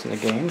 5 powers in the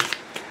game.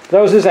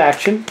 That was his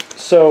action.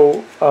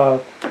 So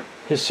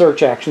his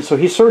search action. So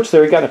he searched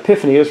there. He got an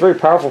epiphany. It was very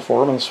powerful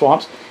for him in the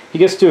swamps. He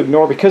gets to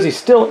ignore, because he's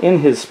still in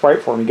his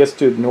sprite form, he gets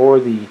to ignore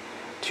the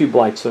 2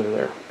 blights that are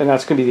there. And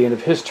that's going to be the end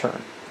of his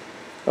turn.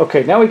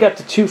 Okay, now we got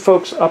the 2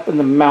 folks up in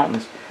the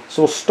mountains.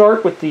 So we'll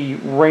start with the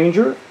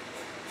ranger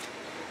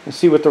and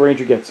see what the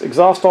ranger gets.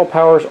 Exhaust all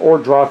powers or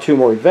draw 2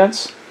 more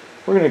events.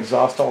 We're going to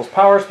exhaust all his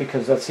powers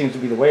because that seems to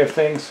be the way of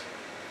things.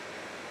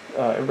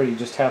 Everybody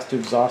just has to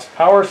exhaust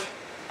powers.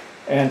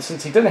 And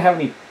since he doesn't have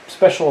any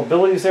special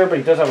abilities there, but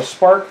he does have a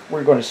spark,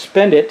 we're going to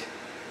spend it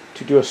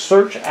to do a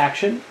search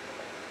action.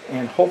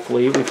 And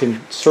hopefully we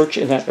can search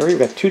in that area.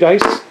 We've got 2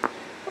 dice.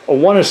 A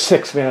 1 and a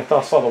 6. Man,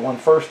 I saw the 1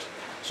 first.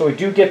 So we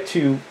do get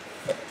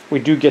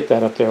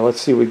that up there. Let's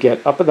see what we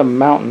get. Up in the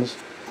mountains.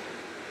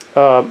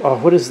 Oh,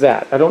 what is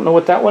that? I don't know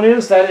what that one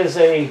is. That is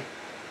a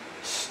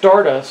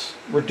Stardust.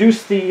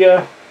 Reduce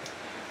the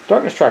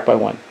darkness track by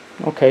 1.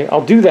 Okay,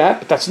 I'll do that,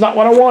 but that's not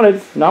what I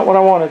wanted. Not what I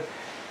wanted.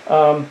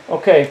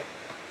 Okay.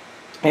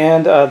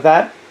 And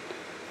that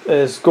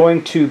is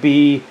going to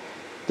be...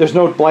 There's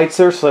no blights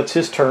there, so that's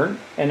his turn.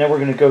 And then we're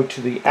going to go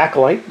to the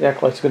Acolyte. The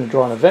Acolyte's going to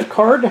draw an event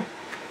card.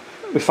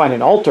 We find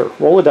an altar.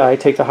 Roll a die,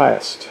 take the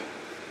highest.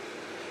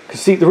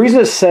 Because see, the reason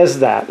it says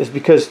that is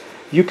because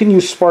you can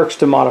use sparks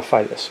to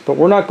modify this, but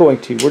we're not going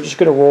to. We're just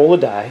going to roll a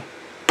die.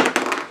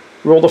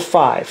 Roll the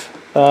 5.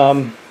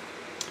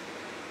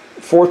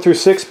 4 through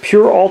 6,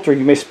 pure altar.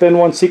 You may spend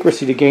 1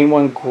 secrecy to gain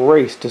 1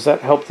 grace. Does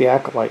that help the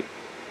Acolyte?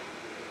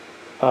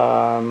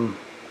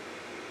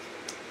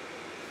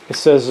 It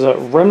says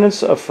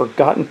remnants of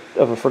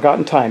a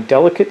forgotten time,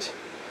 delicate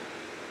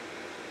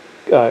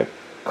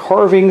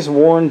carvings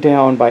worn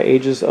down by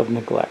ages of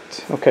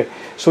neglect. Okay,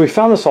 so we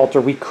found this altar.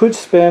 We could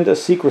spend a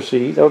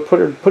secrecy that would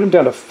put him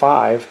down to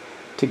 5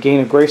 to gain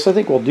a grace. I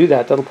think we'll do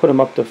that. That'll put him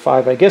up to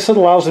 5. I guess it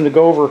allows him to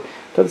go over.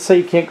 Doesn't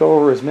say he can't go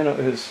over his.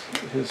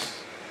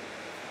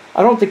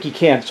 I don't think he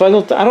can. So I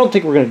don't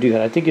think we're going to do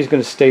that. I think he's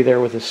going to stay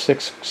there with his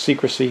 6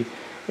 secrecy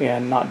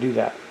and not do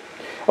that.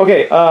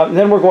 Okay,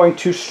 then we're going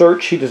to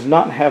search. He does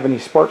not have any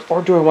sparks.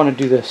 Or do I want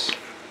to do this?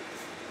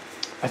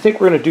 I think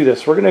we're going to do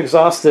this. We're going to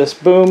exhaust this.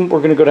 Boom. We're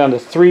going to go down to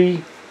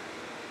 3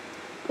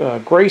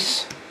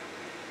 grace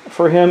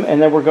for him.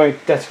 And then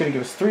that's going to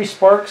give us 3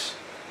 sparks.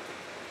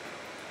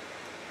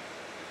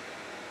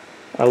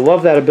 I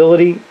love that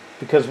ability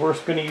because we're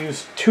going to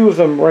use 2 of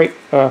them right...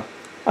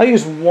 I'll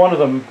use 1 of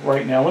them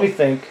right now. Let me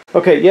think.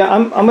 Okay, yeah,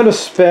 I'm going to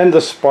spend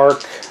the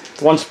spark,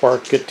 1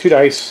 spark, get 2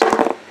 dice.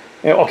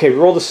 And, okay, we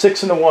rolled a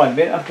 6 and a 1.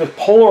 Man, I'm just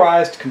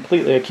polarized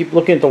completely. I keep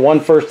looking at the 1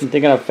 first and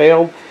thinking I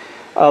failed.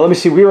 Let me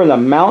see. We were in the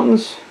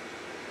mountains.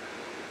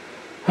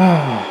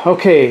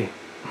 Okay.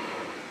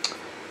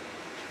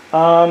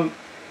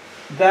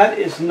 That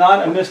is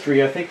not a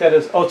mystery. I think that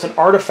is... Oh, it's an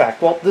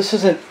artifact. Well, this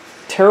isn't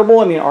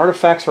terrible. I mean,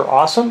 artifacts are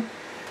awesome.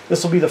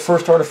 This will be the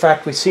first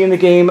artifact we see in the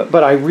game,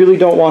 but I really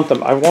don't want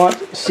them. I want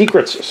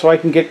secrets so I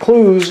can get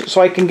clues,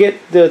 so I can get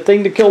the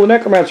thing to kill the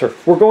necromancer.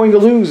 We're going to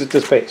lose at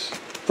this pace,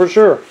 for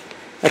sure.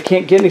 I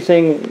can't get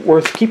anything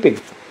worth keeping.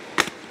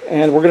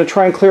 And we're going to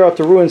try and clear out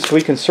the ruins so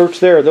we can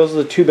search there. Those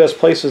are the 2 best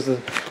places.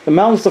 The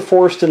mountains, the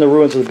forest, and the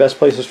ruins are the best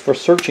places for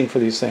searching for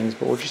these things,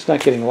 but we're just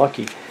not getting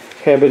lucky.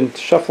 Okay, I've been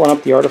shuffling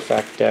up the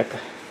artifact deck.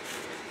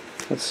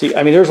 Let's see.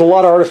 I mean, there's a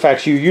lot of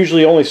artifacts. You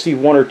usually only see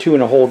 1 or 2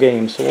 in a whole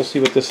game, so we'll see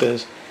what this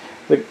is.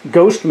 The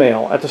Ghost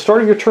Mail. At the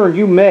start of your turn,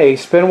 you may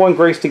spend 1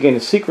 grace to gain a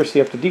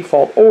secrecy up to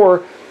default,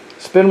 or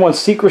spend 1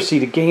 secrecy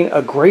to gain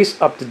a grace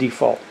up to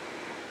default.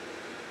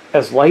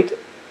 As light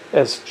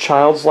as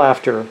child's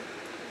laughter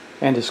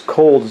and as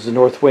cold as the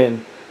north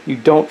wind, you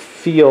don't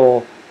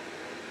feel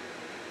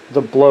the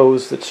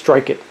blows that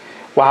strike it.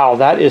 Wow,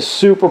 that is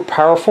super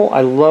powerful.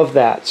 I love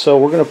that. So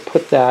we're going to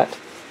put that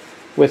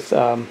with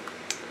the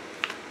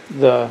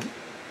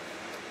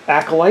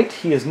Acolyte.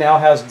 He now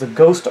has the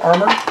ghost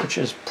armor, which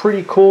is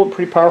pretty cool,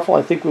 pretty powerful.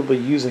 I think we'll be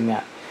using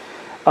that.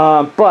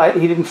 But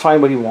he didn't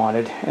find what he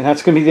wanted, and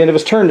that's going to be the end of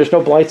his turn. There's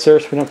no blights there,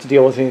 so we don't have to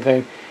deal with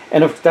anything.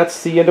 And if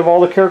that's the end of all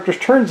the characters'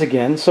 turns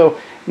again, so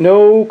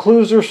no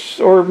clues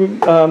or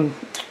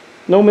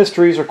no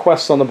mysteries or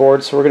quests on the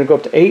board. So we're going to go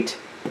up to 8.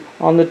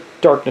 on the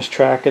darkness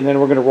track, and then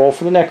we're going to roll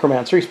for the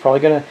necromancer. He's probably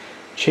going to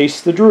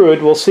chase the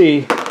druid. We'll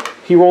see.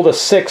 He rolled a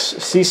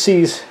 6. He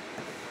sees.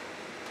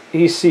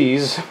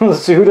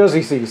 Let's see, who does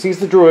he see? He sees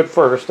the druid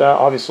first,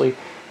 obviously.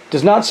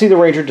 Does not see the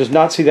ranger, does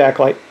not see the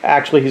acolyte.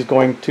 Actually, he's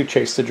going to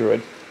chase the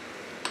druid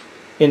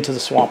into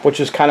the swamp, which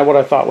is kind of what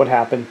I thought would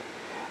happen.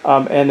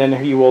 And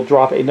then he will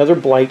drop another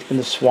blight in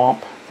the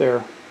swamp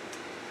there.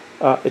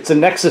 It's a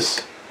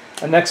nexus.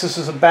 A nexus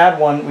is a bad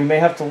one. We may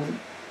have to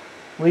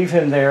leave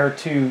him there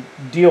to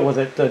deal with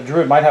it. The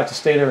druid might have to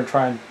stay there and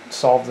try and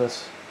solve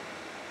this.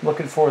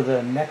 Looking for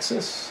the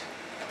nexus.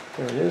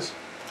 There it is.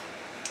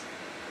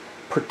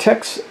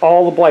 Protects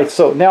all the blights.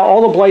 So now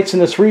all the blights in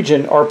this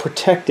region are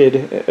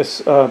protected.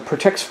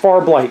 Protects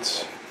far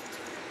blights.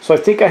 So I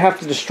think I have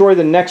to destroy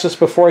the nexus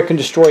before I can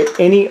destroy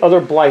any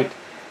other blight.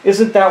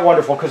 Isn't that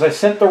wonderful? Because I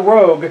sent the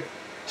rogue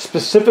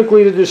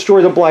specifically to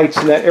destroy the blights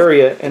in that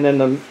area, and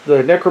then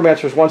the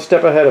necromancer is one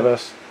step ahead of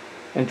us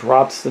and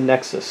drops the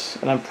nexus.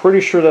 And I'm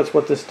pretty sure that's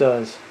what this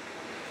does.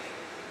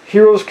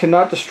 Heroes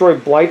cannot destroy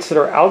blights that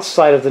are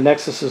outside of the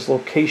nexus's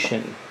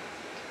location.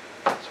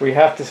 So we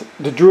have to.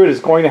 The druid is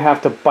going to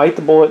have to bite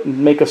the bullet and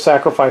make a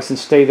sacrifice and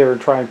stay there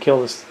and try and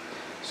kill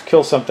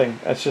something.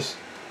 That's just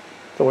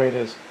the way it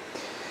is.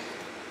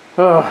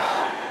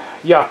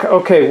 Yuck.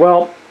 Okay,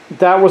 well,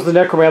 that was the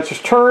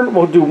necromancer's turn.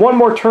 We'll do one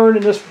more turn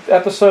in this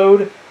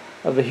episode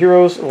of the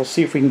heroes. We'll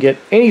see if we can get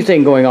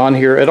anything going on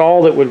here at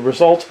all that would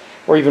result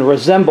or even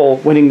resemble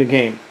winning the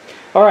game.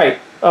 All right,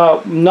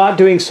 not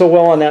doing so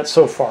well on that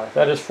so far.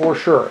 That is for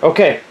sure.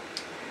 Okay,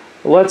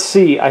 let's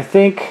see. I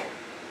think,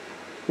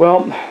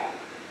 well,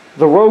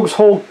 the rogue's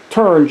whole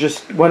turn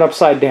just went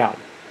upside down.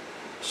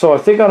 So I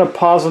think I'm going to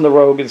pause on the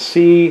rogue and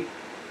see.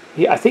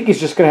 I think he's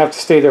just going to have to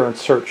stay there and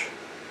search.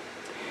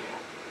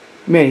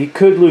 Man, he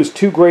could lose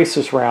 2 grace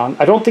this round.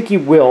 I don't think he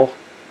will,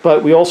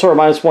 but we also are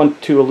 -1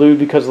 to elude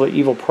because of the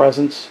evil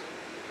presence.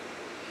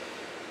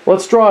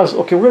 Let's draw his...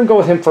 Okay, we're going to go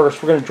with him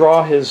first. We're going to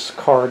draw his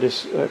card.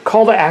 His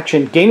call to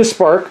action. Gain a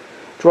spark.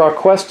 Draw a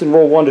quest and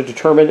roll 1 to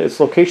determine its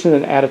location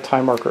and add a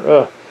time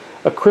marker.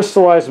 A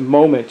crystallized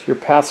moment. Your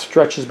path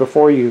stretches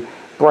before you,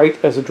 bright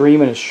as a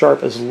dream and as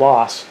sharp as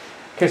loss.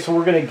 Okay, so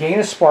we're going to gain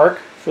a spark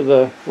for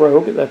the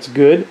rogue. That's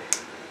good.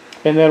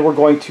 And then we're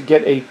going to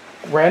get a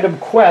random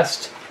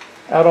quest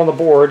out on the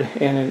board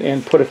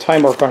and put a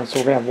time mark on it, so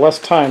we're going to have less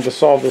time to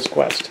solve this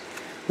quest.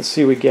 Let's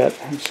see what we get.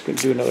 I'm just going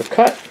to do another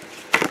cut.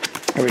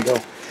 There we go.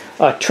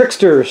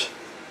 Tricksters,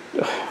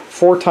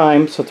 4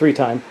 times, so 3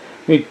 times.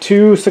 We need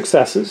 2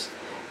 successes.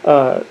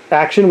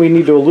 Action, we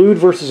need to elude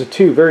versus a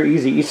 2. Very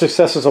easy. Each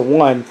success is a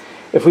 1.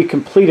 If we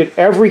complete it,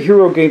 every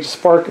hero gains a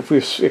spark. If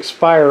we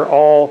expire,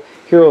 all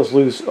heroes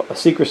lose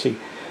secrecy.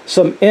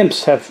 Some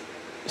imps have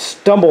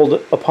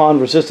stumbled upon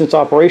resistance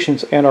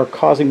operations and are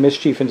causing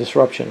mischief and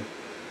disruption.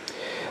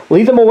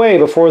 Lead them away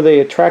before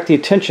they attract the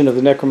attention of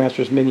the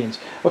necromancer's minions.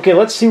 Okay,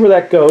 let's see where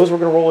that goes. We're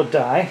going to roll a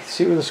die,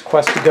 see where this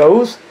quest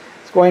goes.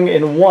 It's going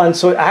in 1,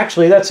 so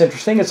actually that's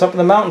interesting. It's up in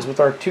the mountains with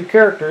our 2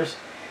 characters,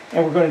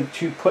 and we're going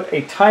to put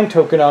a time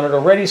token on it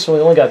already, so we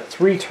only got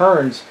 3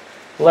 turns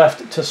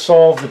left to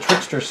solve the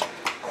Trickster's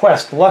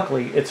quest.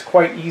 Luckily, it's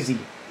quite easy.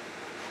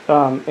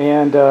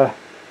 Yeah,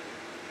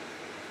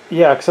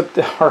 except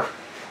our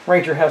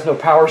ranger has no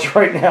powers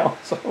right now,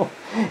 so,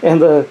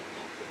 and the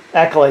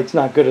Acolyte's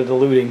not good at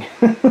eluding.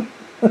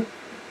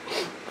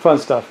 Fun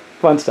stuff.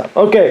 Fun stuff.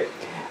 Okay,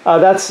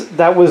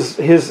 that was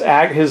his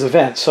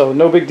event, so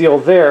no big deal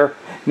there.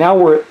 Now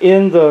we're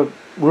in the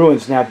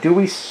ruins. Now, do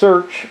we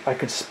search? I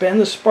could spend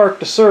the spark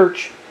to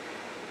search,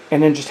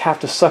 and then just have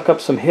to suck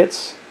up some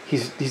hits.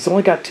 He's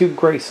only got 2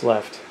 grace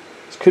left.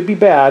 This could be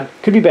bad.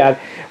 Could be bad.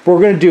 But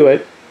we're going to do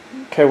it.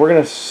 Okay, we're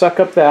going to suck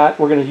up that.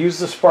 We're going to use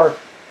the spark.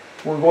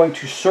 We're going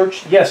to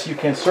search. Yes, you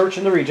can search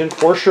in the region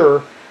for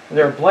sure.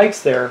 There are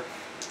blights there.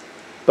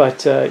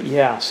 But,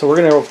 yeah, so we're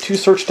going to roll 2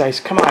 search dice.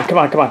 Come on, come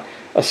on, come on.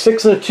 A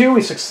 6 and a 2,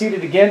 we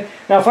succeeded again.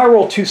 Now, if I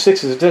roll 2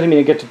 6s, it doesn't mean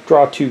I get to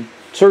draw 2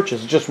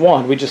 searches. It's just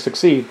 1. We just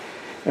succeed.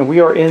 And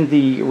we are in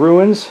the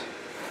ruins.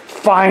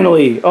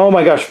 Finally, oh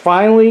my gosh,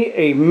 finally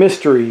a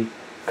mystery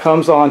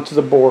comes onto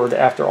the board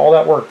after all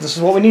that work. This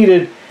is what we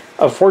needed.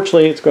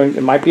 Unfortunately,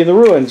 it might be in the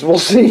ruins. We'll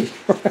see.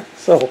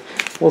 So,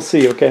 we'll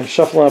see. Okay, I'm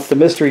shuffling up the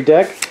mystery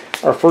deck.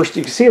 Our first,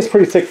 you can see it's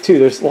pretty thick too.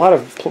 There's a lot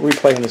of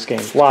replay in this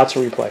game. Lots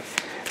of replay.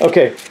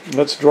 Okay,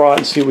 let's draw it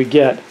and see what we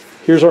get.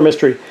 Here's our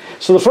mystery.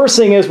 So the first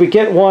thing is we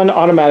get 1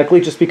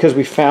 automatically just because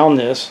we found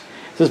this.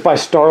 This is by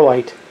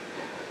Starlight.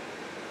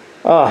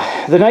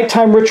 The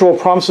nighttime ritual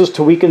promises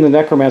to weaken the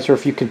necromancer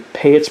if you can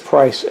pay its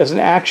price. As an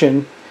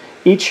action,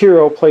 each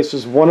hero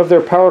places 1 of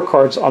their power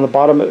cards on the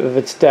bottom of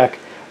its deck.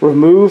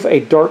 Remove a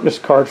darkness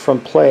card from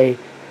play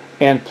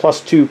and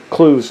 +2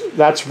 clues.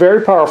 That's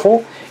very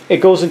powerful. It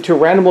goes into a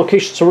random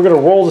location, so we're going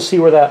to roll to see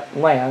where that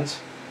lands.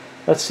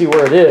 Let's see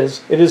where it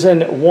is. It is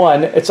in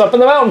 1. It's up in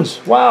the mountains.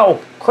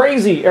 Wow,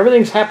 crazy.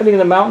 Everything's happening in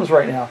the mountains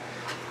right now.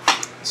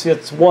 See,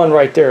 it's 1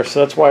 right there, so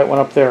that's why it went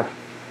up there.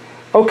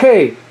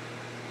 Okay,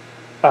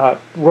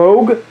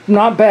 rogue,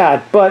 not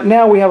bad, but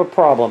now we have a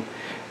problem.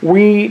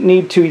 We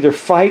need to either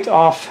fight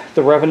off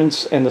the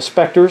revenants and the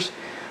specters.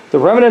 The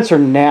Revenants are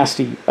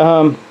nasty.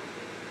 The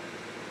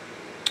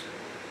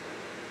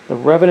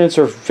Revenants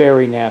are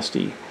very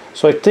nasty.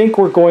 So I think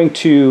we're going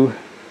to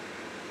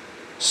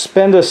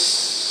spend a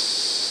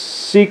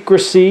secrecy.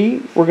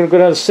 We're going to go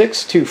down to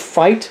 6 to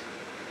fight.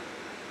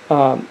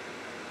 No,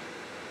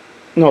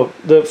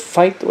 the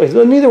fight. Wait,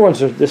 neither one of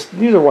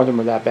them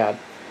are that bad.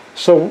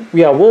 So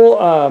yeah,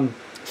 we'll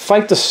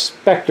fight the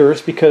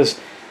specters because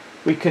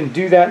we can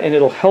do that, and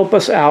it'll help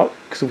us out.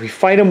 Because if we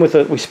fight them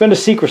we spend a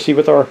secrecy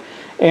with our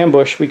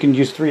ambush, we can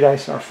use 3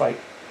 dice in our fight.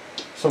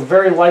 So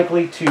very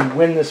likely to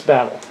win this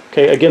battle.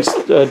 Okay,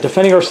 against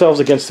defending ourselves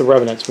against the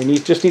Revenants, we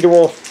just need to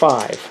roll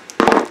 5.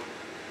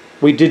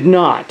 We did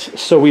not,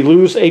 so we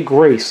lose a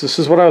grace. This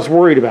is what I was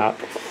worried about.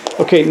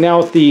 Okay, now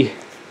with the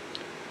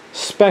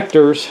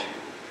specters,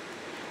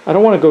 I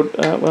don't want to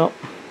go. Well,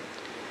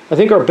 I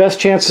think our best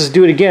chance is to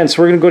do it again.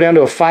 So we're going to go down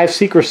to a 5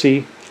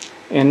 secrecy,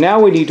 and now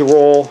we need to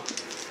roll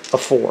a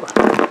 4.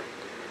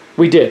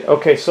 We did.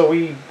 Okay, so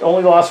we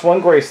only lost 1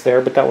 grace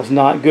there, but that was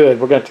not good.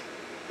 We're gonna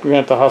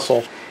have to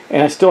hustle,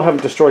 and I still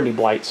haven't destroyed any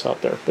blights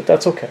out there, but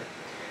that's okay.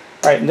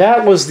 All right, and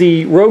that was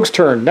the rogue's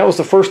turn. That was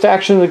the first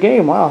action of the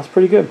game. Wow, that's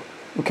pretty good.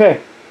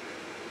 Okay,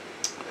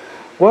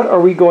 what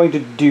are we going to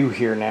do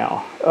here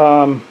now?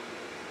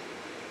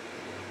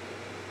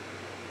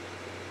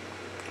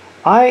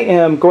 I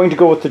am going to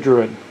go with the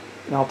Druid,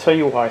 and I'll tell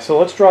you why. So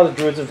let's draw the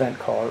Druid's event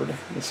card.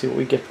 Let's see what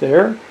we get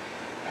there.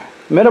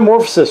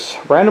 Metamorphosis.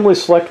 Randomly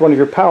select one of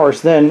your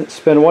powers, then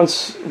spend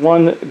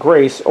one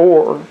grace,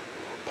 or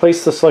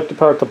place the selected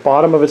power at the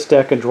bottom of its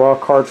deck and draw a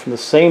card from the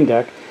same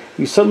deck.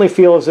 You suddenly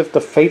feel as if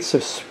the fates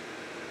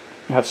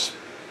have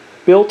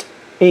spilt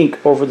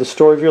ink over the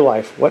story of your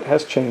life. What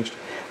has changed?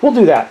 We'll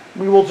do that.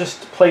 We'll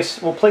place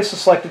the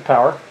selected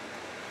power.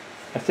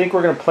 I think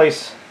we're going to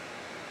place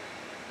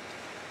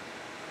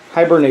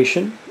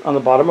Hibernation on the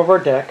bottom of our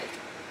deck.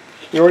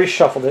 We already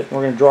shuffled it. And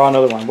we're going to draw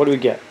another one. What do we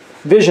get?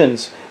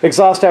 Visions.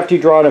 Exhaust after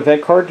you draw an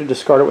event card to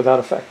discard it without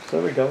effect. So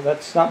there we go.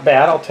 That's not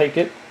bad. I'll take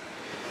it.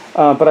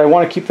 But I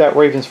want to keep that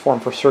Raven's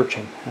form for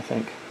searching, I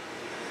think.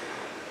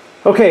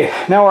 Okay,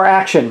 now our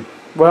action.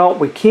 Well,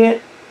 we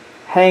can't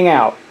hang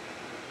out.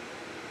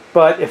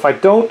 But if I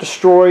don't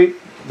destroy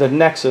the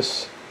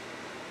Nexus,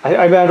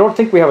 I don't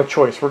think we have a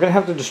choice. We're going to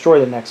have to destroy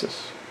the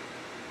Nexus.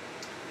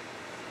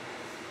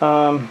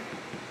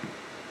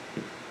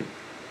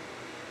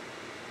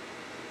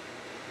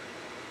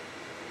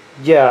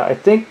 Yeah, I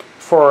think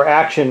for our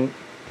action,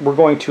 we're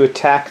going to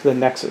attack the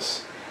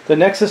Nexus. The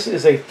Nexus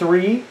is a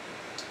 3.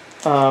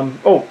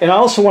 Oh, and I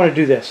also want to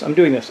do this. I'm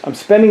doing this. I'm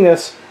spending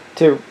this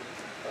to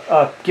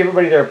give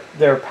everybody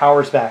their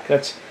powers back.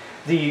 That's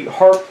the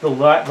harp, the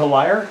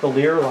lyre,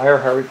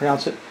 however you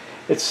pronounce it.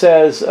 It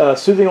says,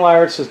 Soothing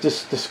Lyre, it says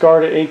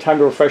discard at any time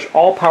to refresh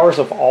all powers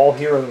of all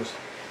heroes.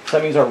 So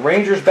that means our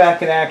Ranger's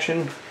back in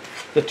action.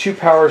 The 2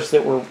 powers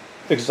that were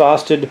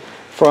exhausted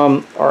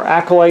from our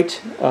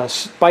Acolyte,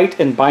 Spite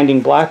and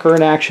Binding Black are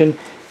in action,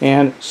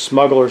 and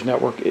Smuggler's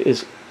Network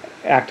is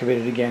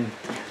activated again.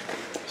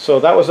 So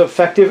that was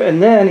effective,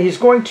 and then he's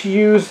going to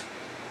use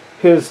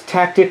his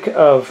tactic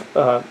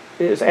of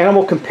his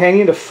animal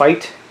companion to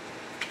fight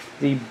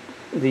the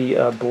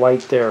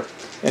blight there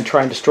and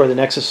try and destroy the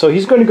Nexus. So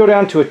he's going to go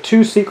down to a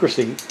 2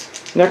 secrecy.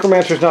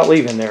 Necromancer's not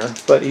leaving there,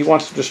 but he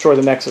wants to destroy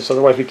the Nexus,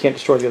 otherwise we can't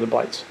destroy the other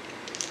blights.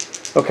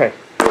 Okay,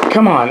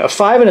 come on, a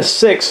 5 and a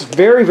 6,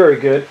 very, very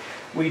good.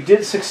 We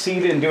did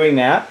succeed in doing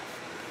that.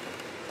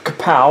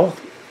 Kapow.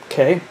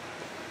 Okay,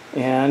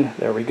 and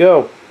there we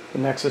go. The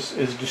Nexus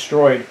is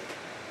destroyed.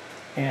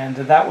 And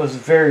that was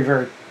very,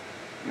 very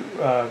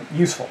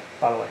useful,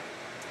 by the way.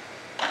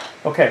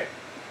 Okay,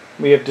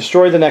 we have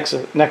destroyed the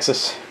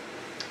Nexus.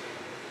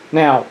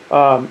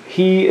 Now,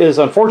 he is,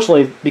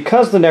 unfortunately,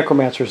 because the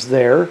Necromancer's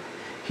there,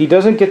 he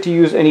doesn't get to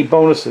use any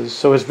bonuses,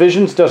 so his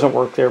visions doesn't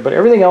work there, but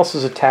everything else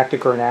is a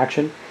tactic or an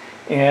action,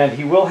 and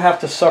he will have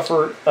to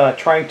suffer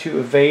trying to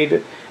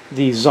evade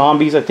the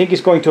zombies. I think he's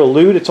going to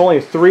elude. It's only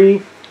a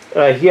 3.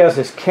 He has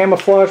his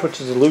camouflage,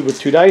 which is elude with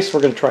 2 dice.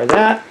 We're going to try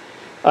that.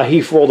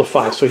 He rolled a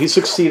 5, so he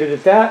succeeded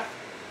at that.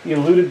 He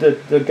eluded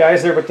the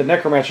guys there, but the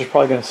Necromancer's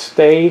probably going to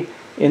stay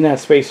in that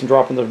space and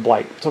drop into the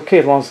Blight. It's okay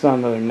as long as it's not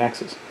another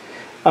Nexus.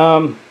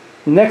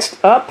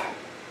 Next up,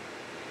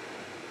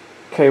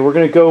 okay, we're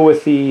going to go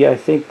with I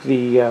think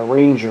the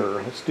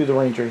Ranger. Let's do the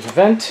Ranger's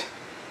event.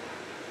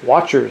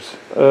 Watchers.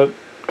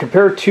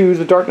 Compared to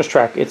the Darkness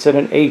track, it's at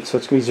an 8, so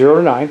it's going to be 0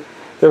 to 9.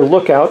 They're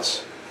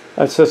lookouts.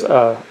 It says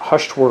a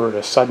hushed word,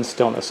 a sudden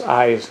stillness,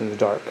 eyes in the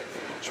dark.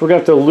 So we're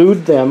going to have to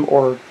elude them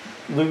or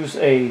lose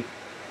a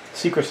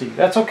secrecy.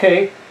 That's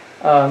okay.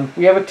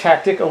 We have a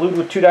tactic, elude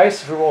with 2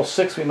 dice. If we roll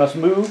 6, we must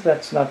move.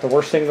 That's not the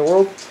worst thing in the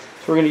world.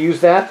 So we're going to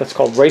use that. That's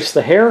called Race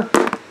the Hare.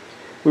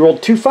 We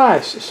rolled 2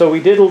 5s, so we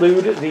did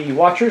elude the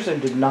Watchers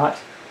and did not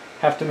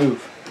have to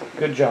move.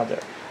 Good job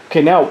there.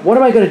 Okay, now what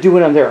am I going to do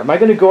when I'm there? Am I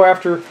going to go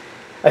after...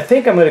 I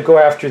think I'm going to go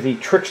after the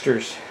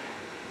Tricksters.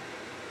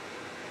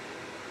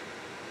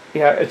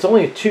 Yeah, it's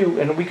only a 2,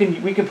 and we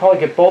can probably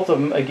get both of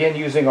them again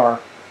using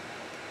our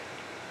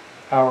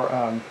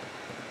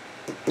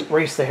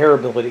Race the Hare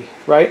ability,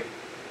 right?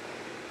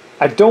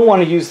 I don't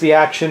want to use the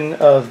action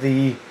of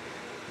the...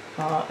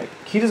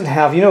 he doesn't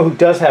have... You know who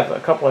does have a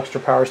couple extra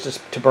powers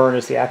to burn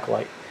is the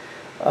Acolyte.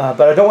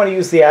 But I don't want to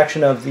use the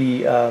action of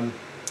the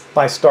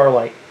by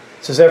Starlight.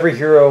 It says every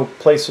hero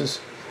places...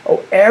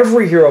 Oh,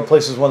 every hero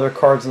places one of their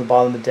cards on the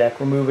bottom of the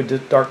deck. Remove a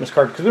darkness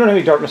card, because we don't have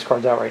any darkness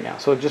cards out right now,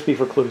 so it'd just be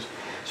for clues.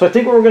 So I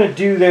think what we're going to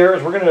do there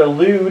is we're going to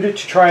elude to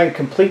try and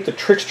complete the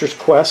Trickster's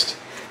quest.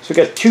 So we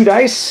got 2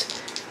 dice,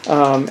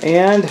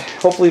 and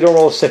hopefully don't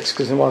roll a 6,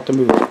 because then we'll have to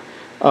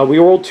move. We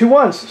rolled 2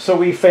 1s, so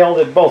we failed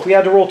at both. We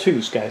had to roll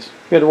 2s, guys.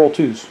 We had to roll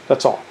 2s,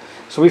 that's all.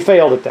 So we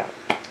failed at that.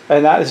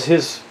 And that is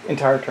his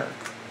entire turn.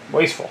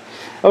 Wasteful.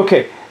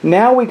 Okay,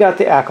 now we got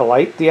the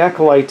Acolyte. The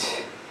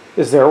Acolyte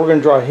is there. We're going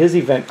to draw his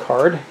event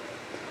card.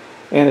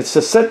 And it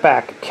says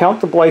setback. Count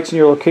the blights in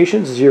your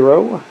location.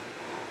 0.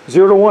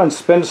 0 to 1.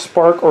 Spend a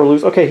spark or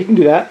lose. Okay, he can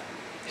do that.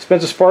 He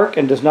spends a spark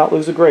and does not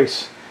lose a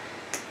grace.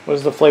 What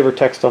is the flavor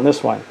text on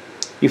this one?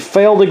 You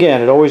failed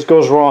again. It always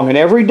goes wrong. And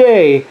every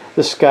day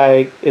the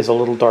sky is a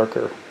little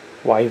darker.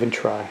 Why even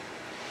try?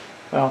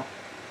 Well,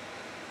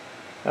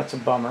 that's a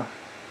bummer.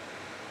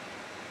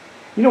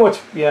 You know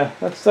what's... Yeah,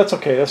 that's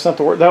okay. That's not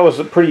the word. That was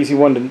a pretty easy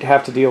one to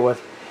have to deal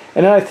with.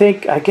 And then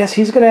I guess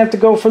he's going to have to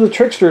go for the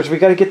Tricksters. We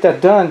got to get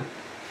that done.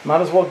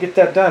 Might as well get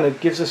that done.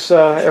 It gives us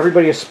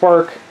everybody a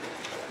spark.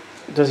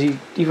 Does he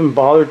even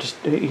bother?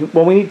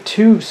 Well, we need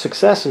 2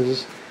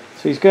 successes,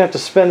 so he's going to have to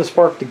spend the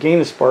spark to gain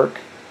the spark.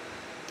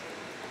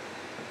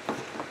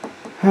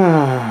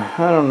 I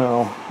don't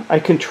know. I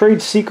can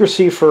trade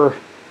secrecy for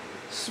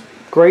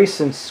grace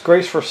and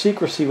grace for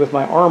secrecy with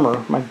my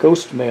armor, my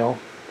ghost mail.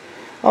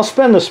 I'll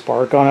spend the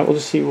spark on it. We'll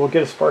just see. We'll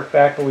get a spark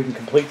back, but we can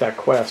complete that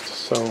quest.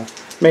 So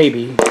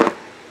maybe.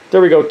 There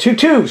we go. 2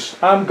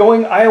 2s. I'm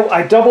going.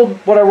 I doubled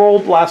what I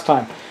rolled last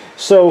time.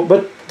 So,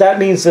 but that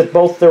means that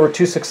there were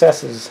 2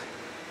 successes.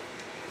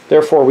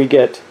 Therefore, we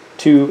get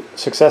 2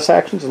 success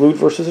actions. Elude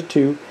versus a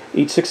 2.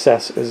 Each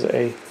success is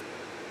a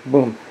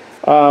boom.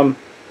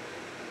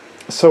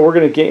 So we're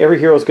going to gain. Every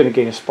hero is going to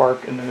gain a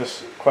spark, and then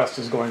this quest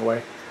is going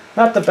away.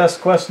 Not the best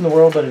quest in the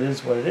world, but it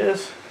is what it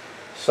is.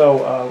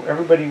 So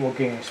everybody will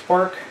gain a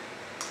spark.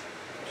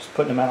 Just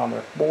putting them out on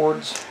their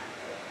boards.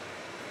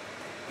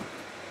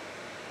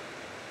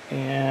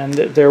 And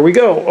there we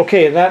go.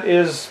 Okay,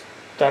 that's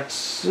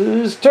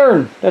his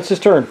turn. That's his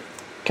turn.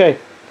 Okay.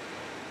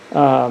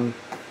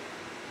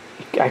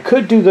 I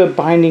could do the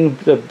binding,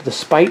 the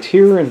spite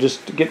here and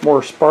just get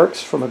more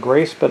sparks from a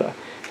grace, but I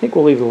think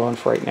we'll leave it alone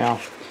for right now.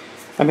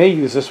 I may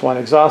use this one.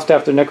 Exhaust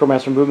after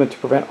Necromancer movement to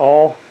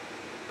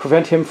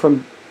prevent him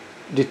from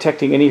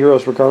detecting any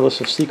heroes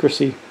regardless of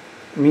secrecy.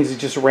 It means he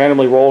just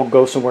randomly roll,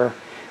 go somewhere.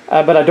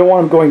 But I don't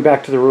want him going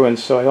back to the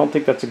ruins, so I don't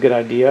think that's a good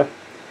idea.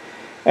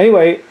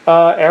 Anyway,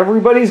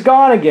 everybody's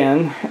gone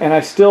again, and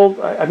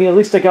I mean, at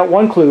least I got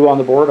 1 clue on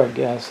the board, I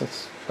guess.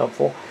 That's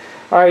helpful.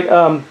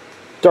 Alright,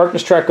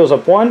 Darkness track goes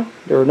up 1.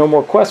 There are no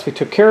more quests. We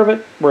took care of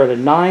it. We're at a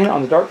 9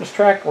 on the Darkness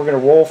track. We're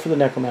going to roll for the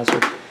Necromancer.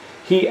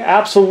 He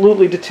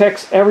absolutely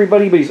detects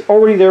everybody, but he's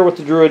already there with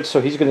the Druid, so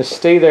he's going to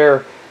stay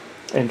there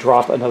and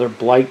drop another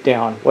Blight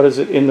down. What is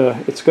it in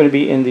the... It's going to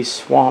be in the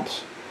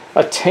swamps.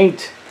 A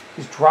Taint.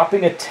 He's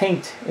dropping a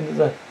Taint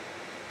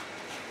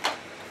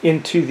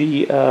into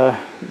the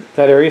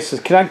that area. It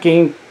says cannot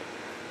gain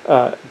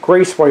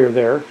grace while you're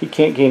there. He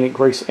can't gain it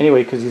grace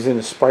anyway because he's in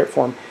the sprite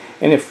form.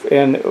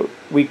 And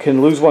we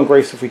can lose 1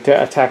 grace if we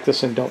attack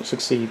this and don't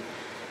succeed.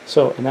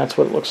 So, and that's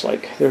what it looks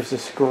like. There's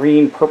this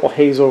purple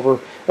haze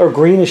or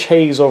greenish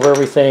haze over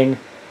everything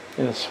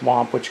in the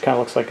swamp, which kind of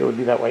looks like it would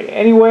be that way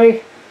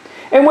anyway.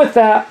 And with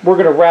that, we're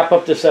going to wrap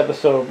up this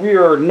episode. We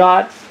are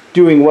not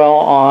doing well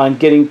on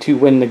getting to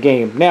win the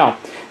game. Now,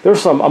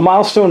 there's a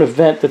milestone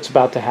event that's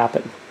about to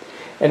happen.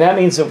 And that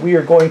means that we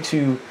are going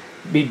to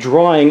be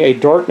drawing a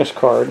darkness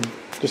card,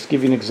 just to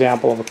give you an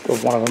example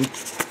of one of them,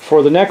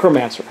 for the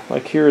Necromancer.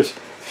 Like here's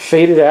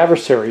Fated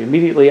Adversary.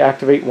 Immediately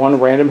activate 1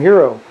 random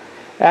hero.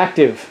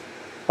 Active.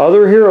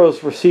 Other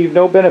heroes receive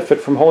no benefit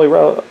from Holy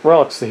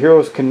Relics. The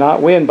heroes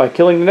cannot win by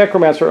killing the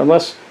Necromancer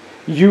unless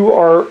you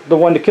are the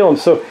one to kill him.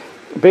 So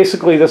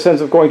basically this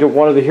ends up going to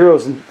one of the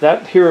heroes, and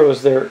that hero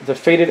is the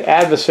Fated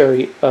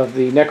Adversary of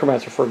the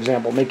Necromancer, for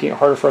example, making it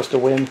harder for us to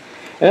win.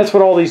 And that's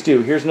what all these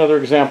do. Here's another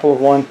example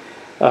of one.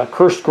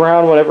 Cursed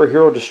Ground, whenever a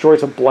hero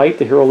destroys a blight,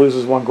 the hero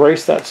loses 1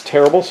 grace. That's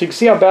terrible. So you can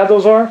see how bad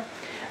those are.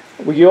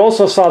 You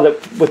also saw that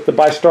with the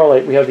By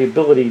Starlight, we have the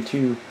ability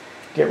to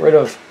get rid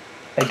of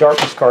a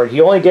darkness card. He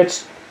only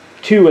gets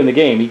 2 in the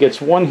game. He gets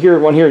 1 here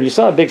and 1 here. And you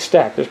saw a big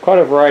stack. There's quite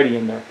a variety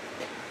in there.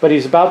 But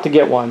he's about to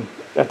get 1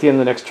 at the end of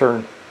the next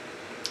turn.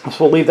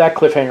 So we'll leave that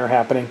cliffhanger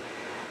happening.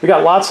 We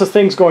got lots of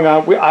things going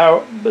on.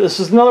 This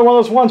is another one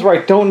of those ones where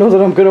I don't know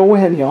that I'm going to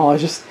win, y'all. It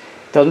just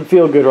doesn't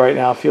feel good right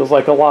now. It feels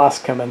like a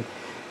loss coming.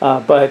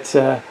 But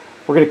we're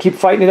going to keep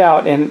fighting it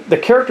out. And the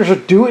characters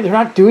they're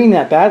not doing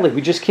that badly.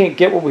 We just can't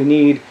get what we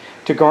need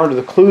to garner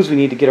the clues we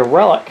need to get a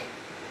relic.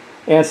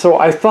 And so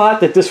I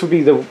thought that this would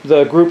be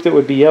the group that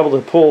would be able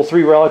to pull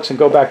 3 relics and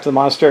go back to the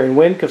monastery and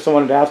win, because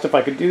someone had asked if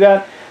I could do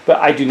that. But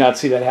I do not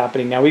see that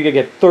happening. Now we could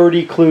get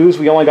 30 clues.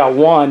 We only got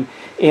 1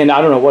 in,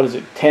 I don't know, what is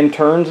it, 10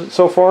 turns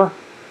so far?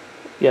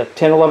 yeah,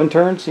 10, 11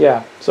 turns.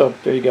 Yeah, so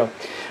there you go.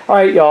 All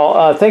right,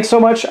 y'all. Thanks so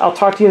much. I'll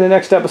talk to you in the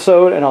next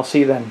episode, and I'll see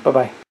you then.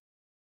 Bye-bye.